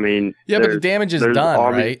 I mean, yeah, but the damage is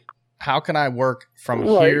done, right? How can I work from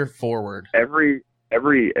here forward? Every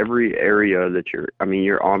area that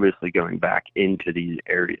you're obviously going back into these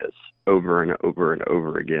areas over and over and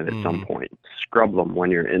over again at some point. Scrub them when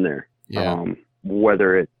you're in there. Yeah.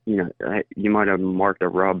 Whether it, you might have marked a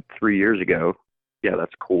rub 3 years ago. Yeah,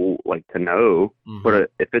 that's cool, like to know. But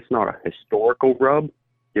if it's not a historical rub,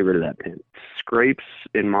 get rid of that pin. Scrapes,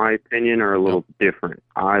 in my opinion, are a little different.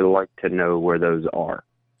 I like to know where those are.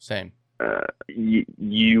 Same.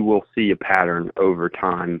 You will see a pattern over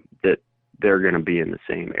time that they're going to be in the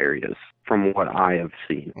same areas from what I have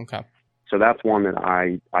seen. Okay. So that's one that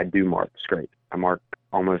I do mark scrape. I mark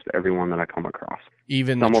almost every one that I come across.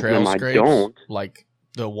 Even some the trail of them scrapes, I don't. Like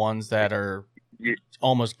the ones that are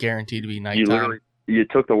almost guaranteed to be nighttime. You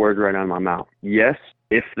took the words right out of my mouth. Yes,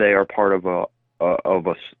 if they are part of a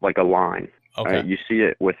line. Okay. You see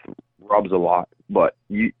it with rubs a lot, but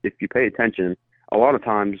if you pay attention, a lot of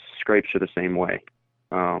times scrapes are the same way.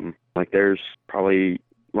 Like there's probably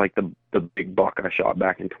like the big buck I shot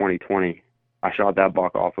back in 2020. I shot that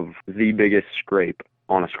buck off of the biggest scrape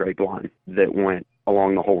on a scrape line that went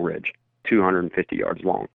along the whole ridge, 250 yards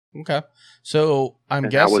long. Okay. So I'm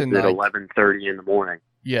guessing that was at 11:30 in the morning.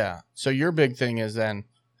 Yeah. So your big thing is then,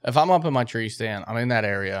 if I'm up in my tree stand, I'm in that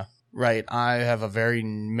area, right? I have a very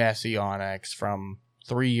messy Onyx from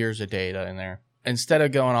 3 years of data in there. Instead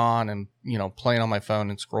of going on and, playing on my phone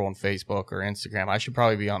and scrolling Facebook or Instagram, I should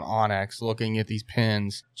probably be on Onyx looking at these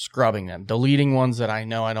pins, scrubbing them, deleting ones that I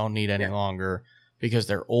know I don't need any longer because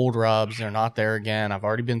they're old rubs. They're not there again. I've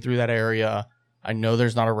already been through that area. I know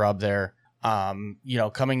there's not a rub there.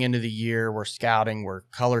 Coming into the year, we're scouting, we're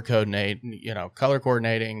color coordinating,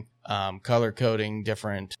 color coding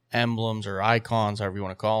different emblems or icons, however you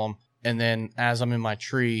want to call them. And then as I'm in my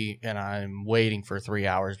tree and I'm waiting for 3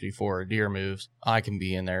 hours before a deer moves, I can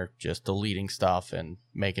be in there just deleting stuff and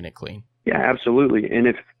making it clean. Yeah, absolutely. And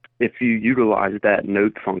if you utilize that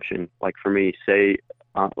note function, like for me, say,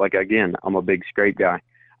 again, I'm a big scrape guy.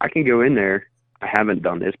 I can go in there. I haven't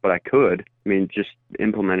done this, but I could. I mean, just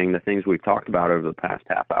implementing the things we've talked about over the past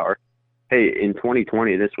half hour. Hey, in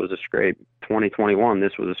 2020, this was a scrape. 2021,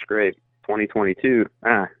 this was a scrape. 2022,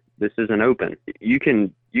 this isn't open. You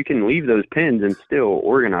can leave those pins and still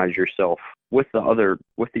organize yourself with the other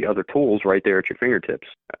tools right there at your fingertips.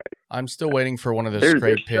 I'm still waiting for one of those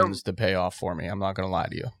scrape pins to pay off for me. I'm not going to lie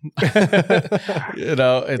to you.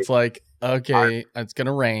 It's like, okay, it's going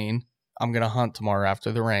to rain. I'm going to hunt tomorrow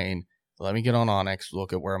after the rain. Let me get on Onyx,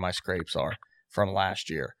 look at where my scrapes are from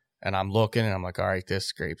last year. and I'm looking and I'm like, all right, this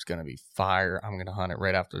scrape's going to be fire. I'm going to hunt it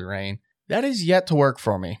right after the rain. That is yet to work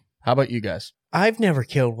for me. How about you guys? I've never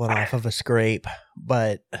killed one off of a scrape,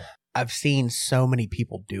 but I've seen so many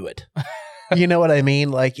people do it. You know what I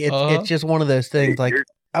mean? Like it's just one of those things. Like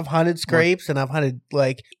I've hunted scrapes and I've hunted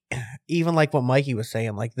like even like what Mikey was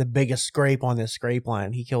saying, like the biggest scrape on this scrape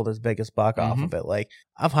line. He killed his biggest buck off of it. Like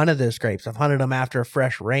I've hunted those scrapes. I've hunted them after a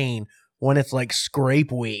fresh rain when it's like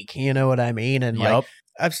scrape week. You know what I mean? And like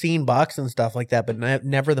I've seen bucks and stuff like that, but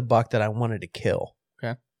never the buck that I wanted to kill.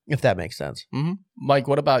 Okay. If that makes sense. Mm-hmm. Mike,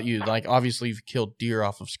 what about you? Like obviously you've killed deer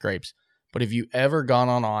off of scrapes, but have you ever gone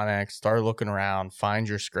on onX, start looking around, find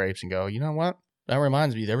your scrapes and go, you know what? That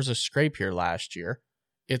reminds me, there was a scrape here last year.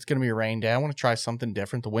 It's going to be a rain day. I want to try something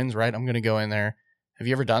different. The wind's right. I'm going to go in there. Have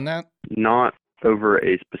you ever done that? Not over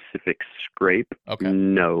a specific scrape. Okay.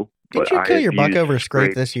 No. Did you kill your buck over a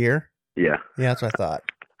scrape this year? Yeah. Yeah, that's what I thought.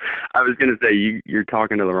 I was going to say, you're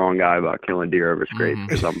talking to the wrong guy about killing deer over scrapes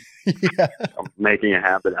because I'm making a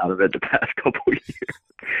habit out of it the past couple of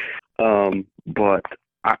years. But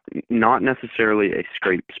not necessarily a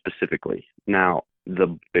scrape specifically. Now,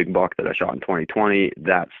 the big buck that I shot in 2020,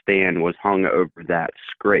 that stand was hung over that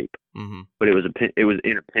scrape, but it was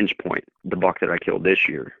in a pinch point. The buck that I killed this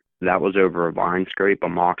year, that was over a vine scrape, a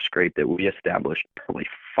mock scrape that we established probably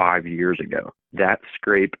 5 years ago. That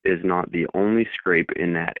scrape is not the only scrape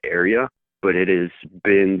in that area, but it has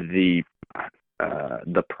been the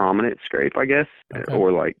prominent scrape, I guess,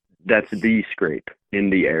 or like that's the scrape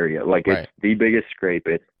in the area. Like it's the biggest scrape.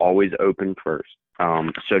 It's always open first.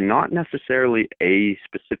 So not necessarily a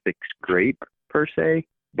specific scrape per se,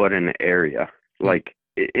 but an area. Like,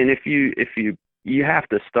 and if you have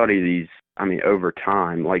to study these, I mean, over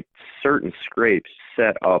time, like certain scrapes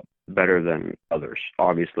set up better than others,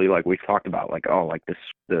 obviously, like we've talked about, like, like this,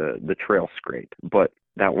 the trail scrape, but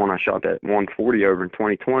that one I shot that 140 over in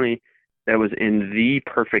 2020, that was in the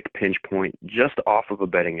perfect pinch point, just off of a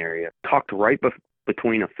bedding area, tucked right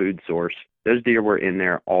between a food source. Those deer were in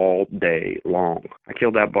there all day long. I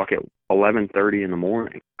killed that buck at 11:30 in the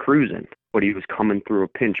morning, cruising, but he was coming through a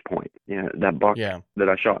pinch point. Yeah, that buck that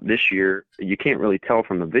I shot this year, you can't really tell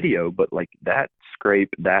from the video, but like that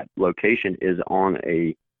scrape, that location is on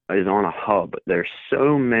a hub. There's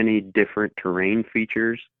so many different terrain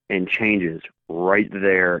features and changes right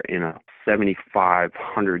there in a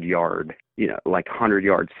 7,500 yard, like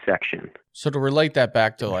 100-yard section. So to relate that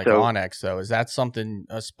back to like onX though, is that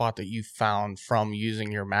a spot that you found from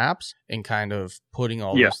using your maps and kind of putting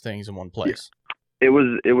all those things in one place? Yeah. It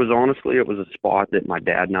was honestly, it was a spot that my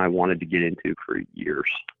dad and I wanted to get into for years.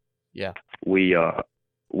 Yeah. We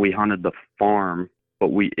hunted the farm, but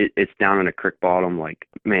it's down in a creek bottom. Like,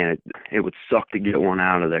 man, it would suck to get one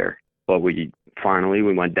out of there. But we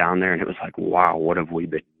went down there and it was like, wow, what have we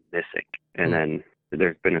been missing? And then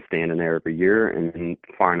there's been a stand in there every year, and then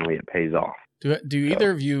finally it pays off. Do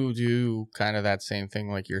either of you do kind of that same thing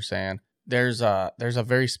like you're saying? There's a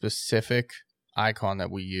very specific icon that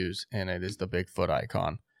we use, and it is the Bigfoot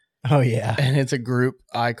icon. Oh, yeah. And it's a group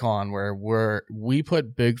icon where we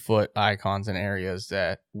put Bigfoot icons in areas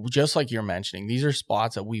that, just like you're mentioning, these are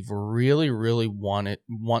spots that we've really, really want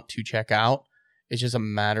to check out. It's just a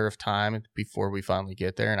matter of time before we finally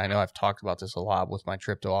get there. And I know I've talked about this a lot with my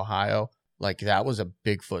trip to Ohio. Like, that was a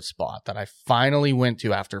Bigfoot spot that I finally went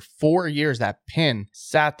to after 4 years. That pin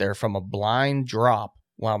sat there from a blind drop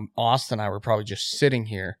while Austin and I were probably just sitting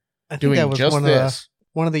here doing just this.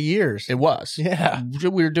 One of the years. It was. Yeah.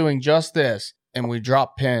 We were doing just this, and we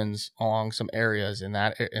dropped pins along some areas in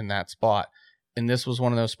that spot. And this was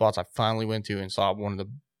one of those spots I finally went to and saw one of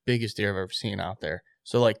the biggest deer I've ever seen out there.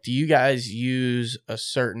 So, like, do you guys use a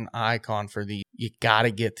certain icon for you got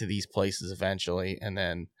to get to these places eventually, and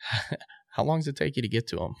then how long does it take you to get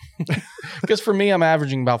to them? Because for me, I'm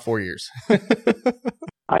averaging about 4 years.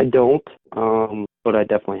 I don't, but I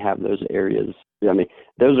definitely have those areas. I mean,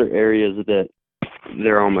 those are areas that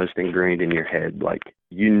they're almost ingrained in your head. Like,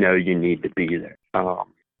 you need to be there.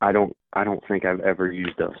 I don't think I've ever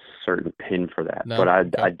used a certain pin for that, but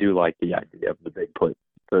I do like the idea of the Bigfoot.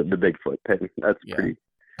 The Bigfoot pin. That's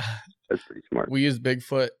pretty smart. We use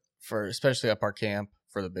Bigfoot for, especially up our camp,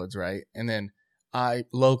 for the woods, right? And then I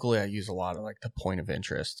use a lot of like the point of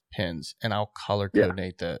interest pins, and I'll color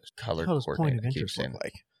coordinate the color coordinate. Point of interest look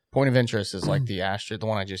like? Point of interest is like the asterisk, the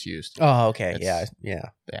one I just used. Oh, okay. Yeah.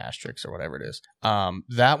 The asterisk or whatever it is.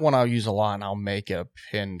 That one I'll use a lot, and I'll make a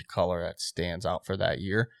pinned color that stands out for that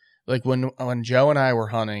year. Like when Joe and I were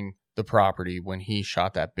hunting the property when he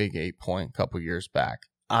shot that big 8-point a couple years back,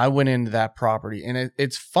 I went into that property, and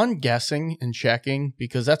it's fun guessing and checking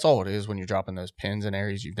because that's all it is when you're dropping those pins in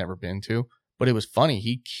areas you've never been to. But it was funny.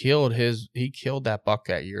 He killed that buck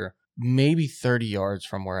that year, maybe 30 yards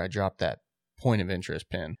from where I dropped that point of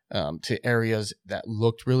interest pin, to areas that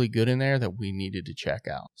looked really good in there that we needed to check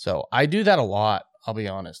out. So I do that a lot. I'll be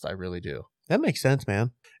honest. I really do. That makes sense,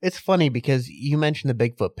 man. It's funny because you mentioned the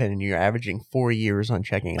Bigfoot pin and you're averaging 4 years on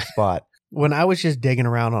checking a spot. When I was just digging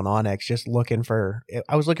around on Onyx, I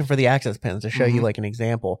was looking for the access pins to show you like an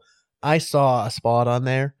example. I saw a spot on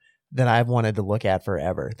there that I've wanted to look at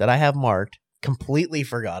forever, that I have marked, completely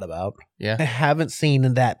forgot about. Yeah. I haven't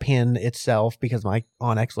seen that pin itself because my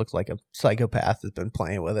Onyx looks like a psychopath that's been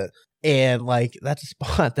playing with it. And like, that's a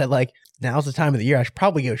spot that like, now's the time of the year. I should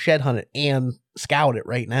probably go shed hunt it and scout it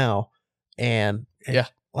right now. And yeah,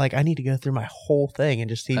 like I need to go through my whole thing and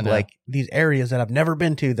just see like these areas that I've never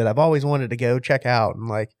been to that I've always wanted to go check out. And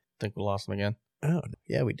like, I think we lost them again. Oh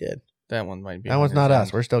yeah, we did. That one might be. That one's not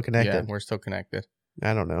us. We're still connected. Yeah, we're still connected.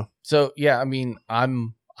 I don't know. So yeah, I mean,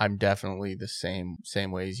 I'm definitely the same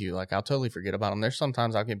way as you. Like I'll totally forget about them. There's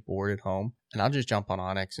sometimes I'll get bored at home and I'll just jump on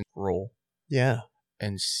Onyx and roll. Yeah.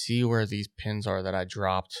 And see where these pins are that I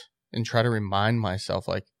dropped and try to remind myself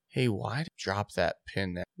like, hey, why did I drop that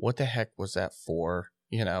pin there? What the heck was that for?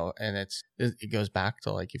 You know, and it goes back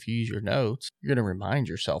to like, if you use your notes, you're going to remind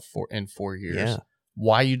yourself in 4 years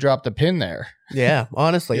why you dropped a pin there. Yeah,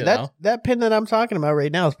 honestly, that pin that I'm talking about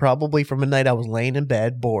right now is probably from a night I was laying in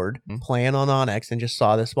bed, bored, playing on Onyx, and just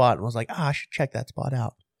saw this spot and was like, I should check that spot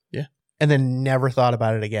out. Yeah. And then never thought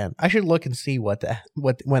about it again. I should look and see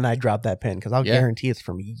when I dropped that pin, because I'll guarantee it's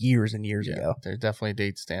from years and years ago. There's definitely a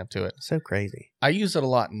date stamp to it. So crazy. I use it a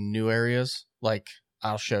lot in new areas. Like,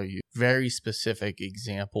 I'll show you very specific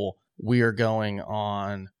example. We are going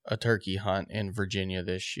on a turkey hunt in Virginia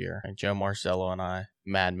this year. And Joe Marcello and I,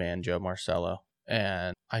 Madman Joe Marcello.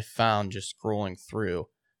 And I found, just scrolling through,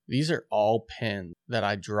 these are all pins that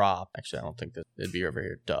I dropped. Actually, I don't think that it'd be over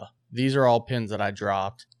here. Duh. These are all pins that I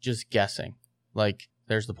dropped just guessing. Like,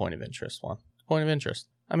 there's the point of interest one. Point of interest.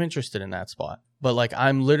 I'm interested in that spot. But like,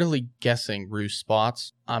 I'm literally guessing roost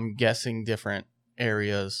spots. I'm guessing different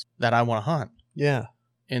areas that I want to hunt. Yeah.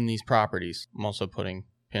 In these properties. I'm also putting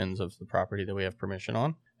pins of the property that we have permission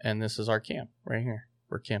on. And this is our camp right here.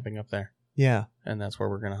 We're camping up there. Yeah. And that's where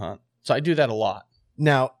we're going to hunt. So I do that a lot.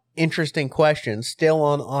 Now, interesting question. Still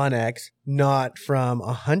on Onyx, not from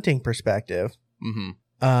a hunting perspective.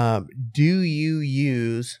 Mm-hmm. Do you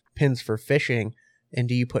use pins for fishing, and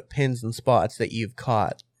do you put pins in spots that you've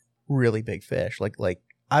caught really big fish? Like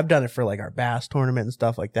I've done it for like our bass tournament and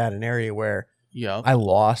stuff like that, an area where I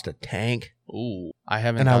lost a tank. Ooh, I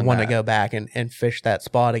haven't. And done I want that. to go back and fish that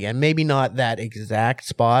spot again. Maybe not that exact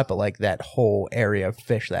spot, but like that whole area,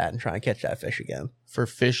 fish that and try and catch that fish again. For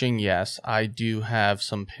fishing, yes, I do have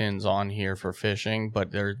some pins on here for fishing,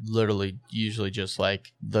 but they're literally usually just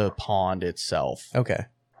like the pond itself. Okay.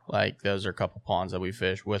 Like those are a couple ponds that we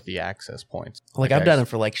fish with the access points. Like I've done it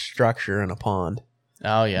for like structure in a pond.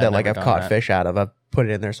 Oh yeah. That like I've caught fish out of. I've put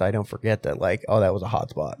it in there so I don't forget that like, oh, that was a hot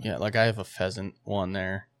spot. Yeah, like I have a pheasant one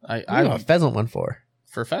there. I have a pheasant one for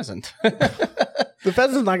pheasant. The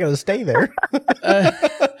pheasant's not going to stay there.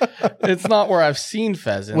 It's not where I've seen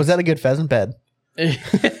pheasants. Was that a good pheasant bed?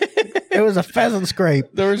 It was a pheasant scrape.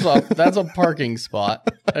 That's a parking spot.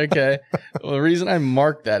 Okay. Well, the reason I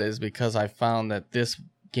marked that is because I found that this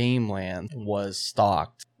game land was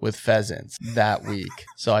stocked with pheasants that week.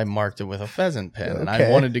 So I marked it with a pheasant pin. And I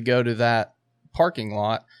wanted to go to that parking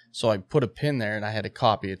lot. So I put a pin there and I had to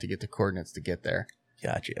copy it to get the coordinates to get there.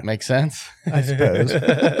 Gotcha. Make sense? I suppose.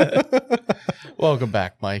 Welcome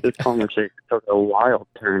back, Mike. This conversation took a wild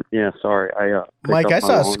turn. Yeah, sorry. Mike, I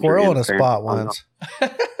saw a squirrel in a spot once.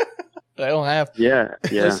 They don't have. Yeah.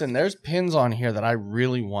 Listen, there's pins on here that I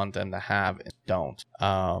really want them to have and don't.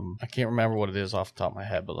 I can't remember what it is off the top of my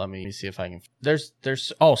head, but let me see if I can. There's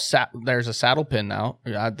a saddle pin now.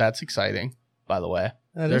 That's exciting, by the way.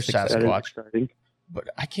 There's Sasquatch. But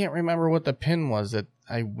I can't remember what the pin was that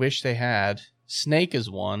I wish they had. Snake is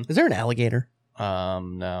one. Is there an alligator?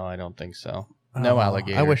 No, I don't think so. No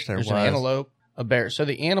alligator. I wish there's an antelope, a bear. So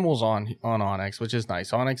the animals on Onyx, which is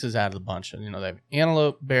nice. Onyx is out of the bunch. You know, they have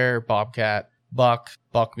antelope, bear, bobcat, buck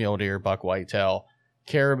mule deer, buck whitetail,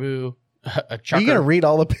 caribou, a chucker. Are you gonna read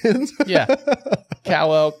all the pins? Yeah.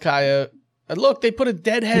 Cow elk, coyote. And look, they put a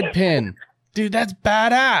deadhead pin. Dude, that's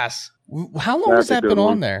badass. How long has that been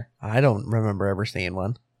on there? I don't remember ever seeing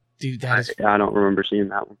one. Dude, I don't remember seeing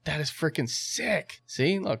that one. That is freaking sick.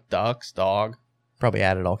 See, look, ducks, dog. Probably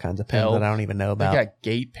added all kinds of pins that I don't even know about. They got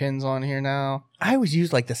gate pins on here now. I always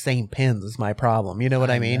use like the same pins is my problem. You know what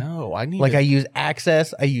I mean? No, I need like I use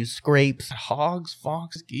access, I use scrapes. Hogs,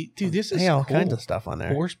 Fox, Geet. Dude, this is all cool. kinds of stuff on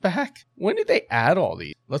there. Horseback? When did they add all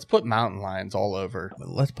these? Let's put mountain lions all over.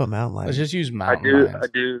 Let's put mountain lions. Let's just use mountain lions.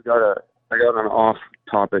 I got an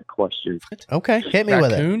off-topic question. Okay, hit me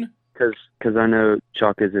with it. Raccoon? Because I know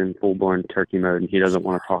Chuck is in full-blown turkey mode and he doesn't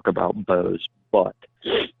want to talk about bows, but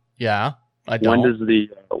Yeah, I don't.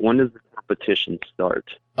 When does the competition start?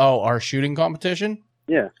 Oh, our shooting competition?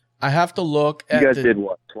 Yeah. I have to look at You guys did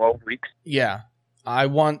what, 12 weeks? Yeah. I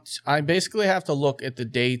basically have to look at the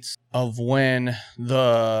dates of when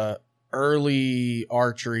the early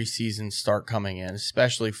archery seasons start coming in,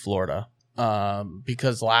 especially Florida.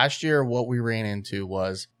 Because last year what we ran into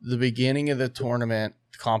was the beginning of the tournament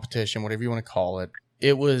competition, whatever you want to call it.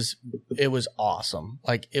 It was awesome.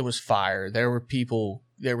 Like, it was fire.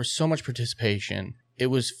 There was so much participation. It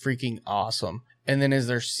was freaking awesome. And then as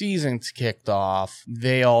their seasons kicked off,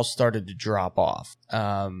 they all started to drop off.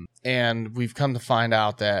 And we've come to find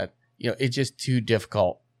out that, it's just too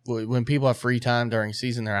difficult. When people have free time during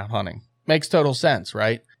season, they're out hunting. Makes total sense,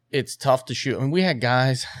 right? It's tough to shoot. I mean, we had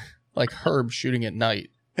guys like Herb shooting at night.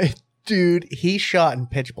 Dude, he shot in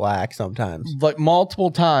pitch black sometimes. Like multiple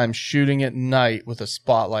times shooting at night with a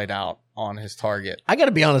spotlight out on his target. I got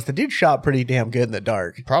to be honest, the dude shot pretty damn good in the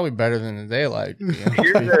dark. Probably better than the daylight.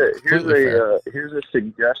 Here's a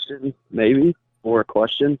suggestion, maybe, or a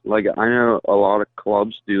question. Like, I know a lot of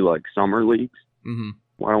clubs do like summer leagues. Mm-hmm.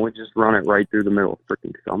 Why don't we just run it right through the middle of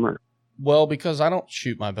freaking summer? Well, because I don't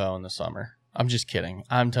shoot my bow in the summer. I'm just kidding.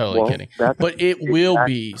 I'm totally kidding. But it the will exact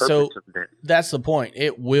be. purpose So of this. that's the point.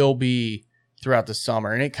 It will be throughout the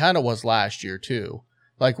summer. And it kind of was last year, too.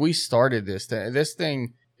 Like, we started this thing. This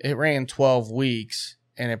thing, it ran 12 weeks,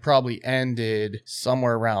 and it probably ended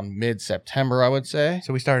somewhere around mid-September, I would say.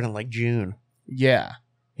 So we started in like June. Yeah.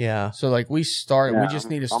 Yeah. So, like, we just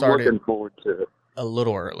need to start I'm looking it forward to it. a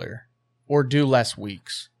little earlier. Or do less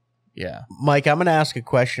weeks. Yeah. Mike, I'm going to ask a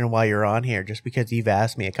question while you're on here, just because you've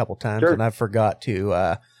asked me a couple times, Sure. and I forgot to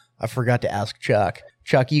ask Chuck.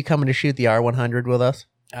 Chuck, you coming to shoot the R100 with us?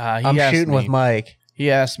 I'm shooting with Mike. He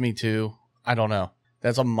asked me to. I don't know.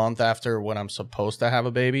 That's a month after when I'm supposed to have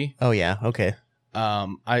a baby. Oh yeah, okay.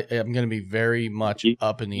 I'm going to be very much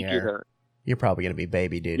up in the air. You're probably going to be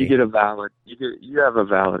baby duty. You have a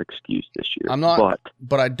valid excuse this year. I'm not,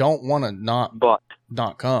 but I don't want to not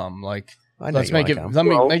come. Like, let's make it.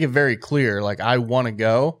 Make it very clear. Like, I want to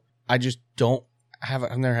go. I just don't have.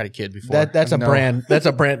 I've never had a kid before. That's a brand. That's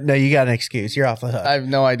a brand. No, you got an excuse. You're off the hook. I have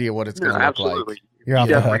no idea what it's going to look like. You're off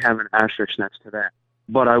You the definitely hook. have an asterisk next to that.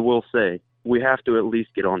 But I will say, we have to at least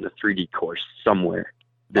get on the 3D course somewhere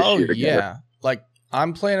this year together. Yeah. Like,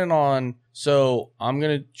 I'm planning on. So I'm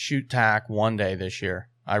going to shoot TAC one day this year.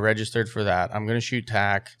 I registered for that. I'm going to shoot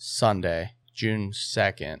TAC Sunday, June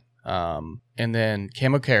 2nd. And then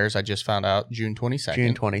Camo Cares, I just found out, June 22nd.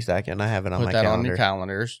 June 22nd. I have it on my calendar. Put that on your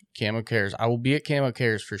calendars. Camo Cares. I will be at Camo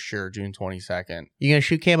Cares for sure, June 22nd. You going to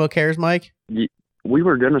shoot Camo Cares, Mike? We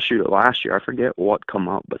were going to shoot it last year. I forget what come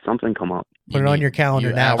up, but something come up. Put it on your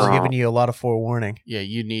calendar now. We're giving you a lot of forewarning. Yeah,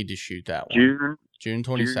 you need to shoot that one. June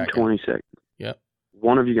 22nd. June 22nd. Yep.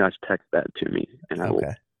 One of you guys text that to me, and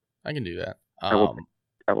I can do that. I will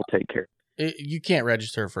take care. You can't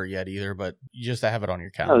register for it yet either, but you just have it on your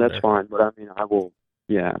No, calendar. that's fine. But I mean, I will.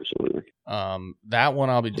 Yeah, absolutely. That one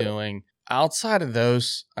I'll be doing. Outside of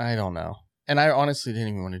those, I don't know. And I honestly didn't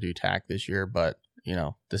even want to do TAC this year, but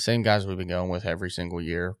the same guys we've been going with every single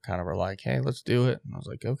year kind of are like, hey, let's do it. And I was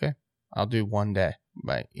like, okay, I'll do one day.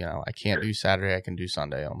 But, I can't do Saturday. I can do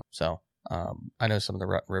Sunday only. So I know some of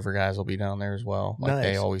the River guys will be down there as well. Like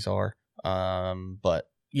they always are. But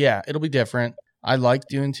yeah, it'll be different. I like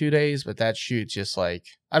doing 2 days, but that shoot's just like,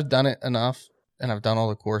 I've done it enough and I've done all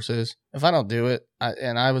the courses. If I don't do it,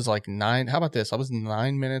 I was like how about this? I was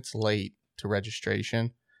 9 minutes late to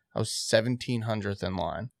registration. I was 1700th in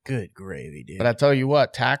line. Good gravy, dude. But I tell you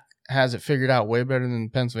what, TAC has it figured out way better than the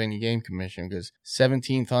Pennsylvania Game Commission, because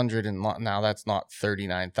 1700 in line, now that's not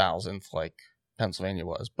 39,000th like Pennsylvania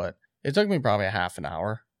was, but it took me probably a half an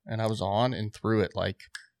hour, and I was on and through it like,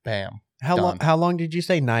 bam. How long did you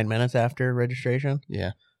say? 9 minutes after registration?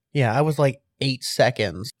 Yeah. Yeah, I was like 8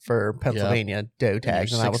 seconds for Pennsylvania doe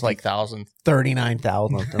tags, and I was like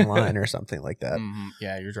 39,000th in line or something like that.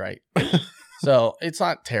 Yeah, you're right. So it's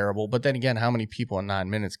not terrible, but then again, how many people in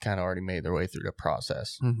 9 minutes kind of already made their way through the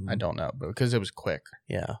process? Mm-hmm. I don't know, but because it was quick.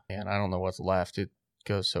 Yeah. And I don't know what's left. It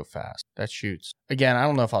goes so fast. That shoots. Again, I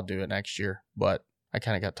don't know if I'll do it next year, but I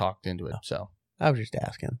kind of got talked into it. So I was just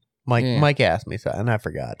asking. Mike asked me so, and I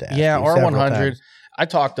forgot to ask Yeah, you several R100. times. I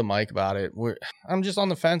talked to Mike about it. I'm just on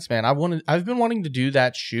the fence, man. I've been wanting to do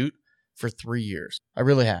that shoot for 3 years. I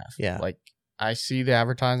really have. Yeah. Like, I see the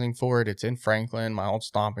advertising for it. It's in Franklin, my old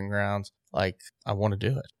stomping grounds. Like, I want to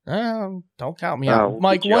do it. Don't count me out. We'll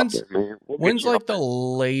Mike, get you out when's there, man. We'll get when's you out like the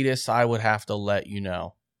latest I would have to let you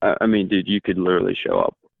know? I mean, dude, you could literally show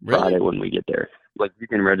up Really? Friday when we get there. Like, you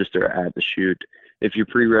can register at the shoot. If you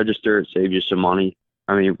pre-register, it saves you some money.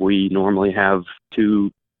 I mean, we normally have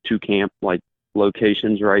two camp like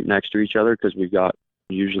locations right next to each other because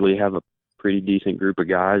usually have a pretty decent group of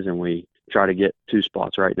guys, and we try to get 2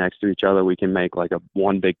 spots right next to each other. We can make like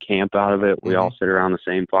one big camp out of it. We all sit around the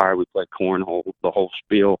same fire. We play cornhole, the whole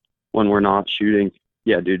spiel when we're not shooting.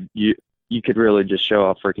 Yeah, dude, you could really just show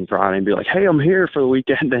up freaking Friday and be like, hey, I'm here for the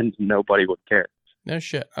weekend, and nobody would care. No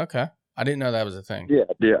shit. Okay. I didn't know that was a thing.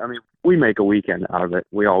 Yeah. I mean, we make a weekend out of it.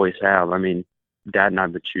 We always have. I mean, Dad and I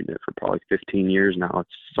have been shooting it for probably 15 years now. It's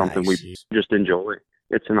something we just enjoy.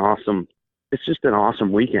 It's just an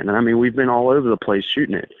awesome weekend. And I mean, we've been all over the place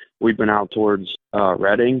shooting it. We've been out towards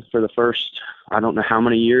Reading for the first, I don't know how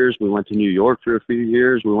many years. We went to New York for a few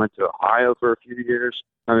years. We went to Ohio for a few years.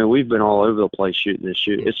 I mean, we've been all over the place shooting this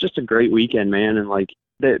shoot. It's just a great weekend, man. And like,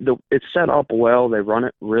 it's set up well. They run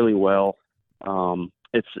it really well.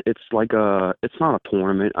 It's not a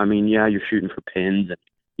tournament. I mean, yeah, you're shooting for pins and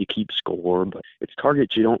you keep score, but it's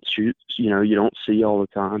targets you don't shoot, you don't see all the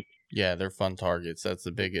time. Yeah, they're fun targets. That's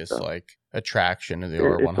the biggest attraction of the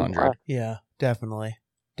R100. Yeah, definitely.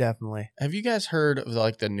 Have you guys heard of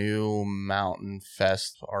like the new Mountain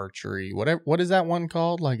Fest archery? What is that one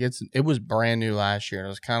called? Like it was brand new last year, and it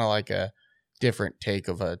was kind of like a different take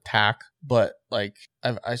of a tack. But like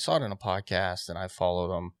I saw it in a podcast, and I follow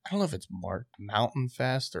them. I don't know if it's marked Mountain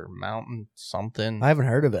Fest or Mountain something. I haven't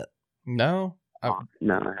heard of it. No.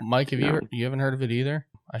 No, Mike, you haven't heard of it either?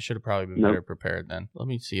 I should have probably been better prepared then. Let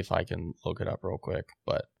me see if I can look it up real quick.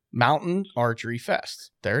 But Mountain Archery Fest.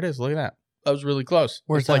 There it is. Look at that. That was really close.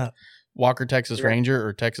 Where's it's like Walker, Texas Ranger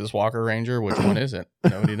or Texas Walker Ranger. Which one is it?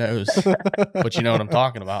 Nobody knows. But you know what I'm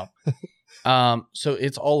talking about. So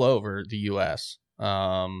it's all over the U.S.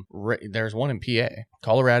 There's one in PA,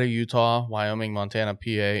 Colorado, Utah, Wyoming, Montana, PA,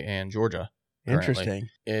 and Georgia. Interesting.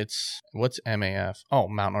 What's MAF? Oh,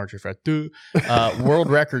 Mountain Archery Fest. World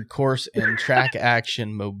record course in track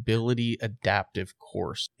action mobility adaptive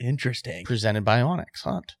course. Interesting. Presented by Onyx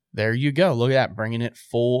Hunt. There you go. Look at that. Bringing it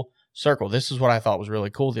full circle. This is what I thought was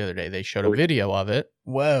really cool the other day. They showed a video of it.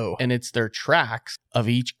 Whoa. And it's their tracks of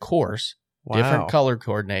each course, different color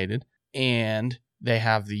coordinated, and they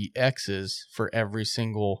have the X's for every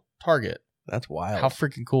single target. That's wild. How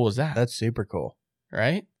freaking cool is that? That's super cool.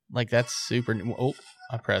 Right? Like, that's super. Oh,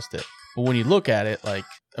 I pressed it. But when you look at it, like,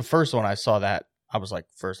 the first one I saw that, I was like,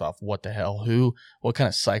 first off, what the hell? What kind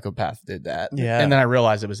of psychopath did that? Yeah. And then I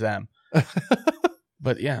realized it was them.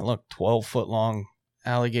 But yeah, look, 12-foot long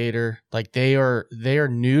alligator. Like, they are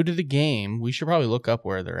new to the game. We should probably look up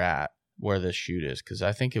where they're at, where this shoot is, because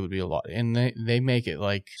I think it would be a lot. And they make it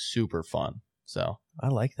like super fun. So I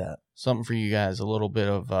like that. Something for you guys, a little bit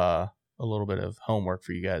of homework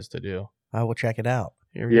for you guys to do. I will check it out.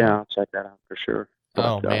 I'll check that out for sure.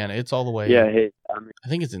 But, man, it's all the way. Yeah, hey, I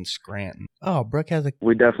think it's in Scranton. Oh, Brooke has a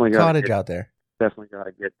we definitely cottage out there. Definitely got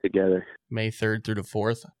to get together. May 3rd through the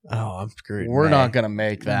 4th. Oh, I'm screwed. We're not going to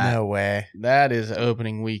make that. No way. That is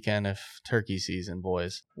opening weekend of turkey season,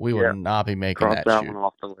 boys. We will not be making Cross that one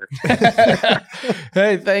off the list.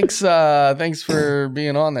 Hey, thanks for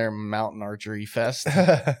being on there, Mountain Archery Fest.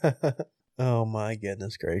 Oh my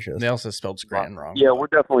goodness gracious. They also spelled Scranton wrong. Yeah, we're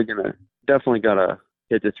definitely gotta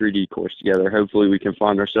hit the 3D course together. Hopefully we can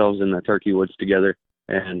find ourselves in the turkey woods together.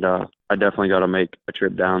 And I definitely got to make a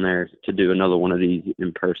trip down there to do another one of these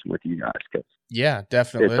in person with you guys. Cause yeah,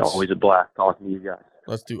 definitely. It's always a blast talking to you guys.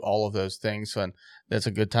 Let's do all of those things. And that's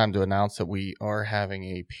a good time to announce that we are having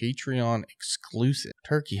a Patreon exclusive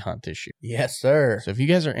turkey hunt this year. Yes, sir. So if you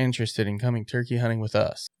guys are interested in coming turkey hunting with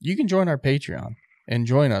us, you can join our Patreon and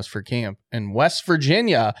join us for camp in West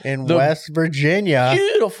Virginia.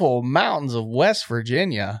 Beautiful mountains of West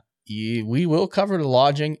Virginia. We will cover the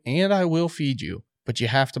lodging and I will feed you. But you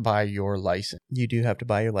have to buy your license. You do have to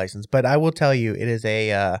buy your license. But I will tell you, it is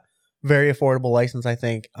a very affordable license. I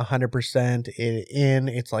think 100%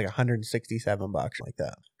 it's like $167 like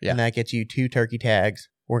that. Yeah. And that gets you 2 turkey tags.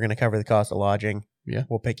 We're going to cover the cost of lodging. Yeah.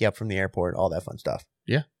 We'll pick you up from the airport, all that fun stuff.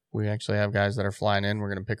 Yeah. We actually have guys that are flying in.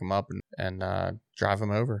 We're going to pick them up and drive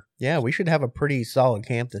them over. Yeah, we should have a pretty solid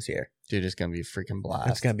camp this year. Dude, it's going to be a freaking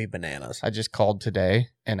blast. It's going to be bananas. I just called today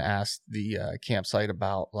and asked the campsite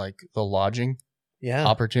about like the lodging. Yeah.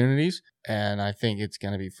 Opportunities, and I think it's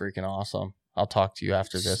going to be freaking awesome. I'll talk to you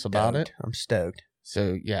after this about it. I'm stoked.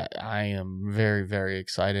 So yeah, I am very, very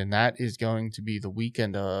excited. And that is going to be the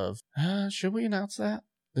weekend of, should we announce that?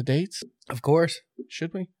 The dates? Of course.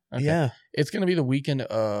 Should we? Okay. Yeah. It's going to be the weekend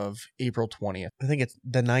of April 20th. I think it's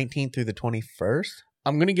the 19th through the 21st.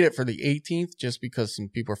 I'm going to get it for the 18th just because some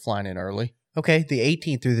people are flying in early. Okay, the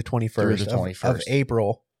 18th through the 21st, Through the 21st. Of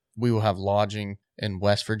April. We will have lodging in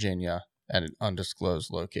West Virginia at an undisclosed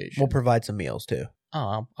location. We'll provide some meals too.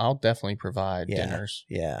 Oh, I'll definitely provide dinners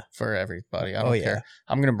for everybody. I don't care.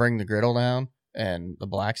 I'm going to bring the griddle down and the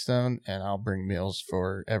Blackstone, and I'll bring meals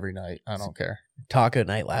for every night. I don't care. Taco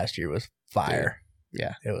night last year was fire. Dude,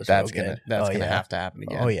 yeah. It was that's so gonna good. that's gonna have to happen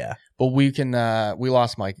again. Oh yeah. But we can we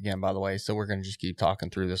lost Mike again, by the way, so we're gonna just keep talking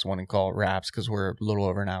through this one and call it wraps because we're a little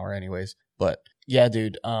over an hour anyways. But yeah,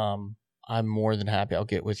 dude, I'm more than happy. I'll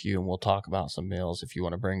get with you and we'll talk about some meals if you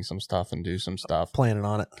want to bring some stuff and do some stuff. Planning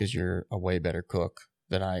on it. Because you're a way better cook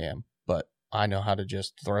than I am. But I know how to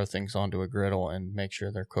just throw things onto a griddle and make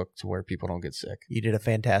sure they're cooked to where people don't get sick. You did a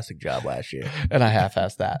fantastic job last year. And I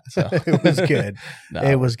half-assed that. So it was good. No,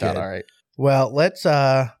 it was good. All right. Well, let's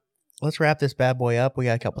wrap this bad boy up. We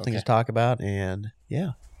got a couple things to talk about, and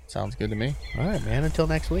yeah. Sounds good to me. All right, man. Until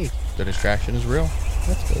next week. The distraction is real.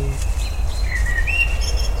 Let's go.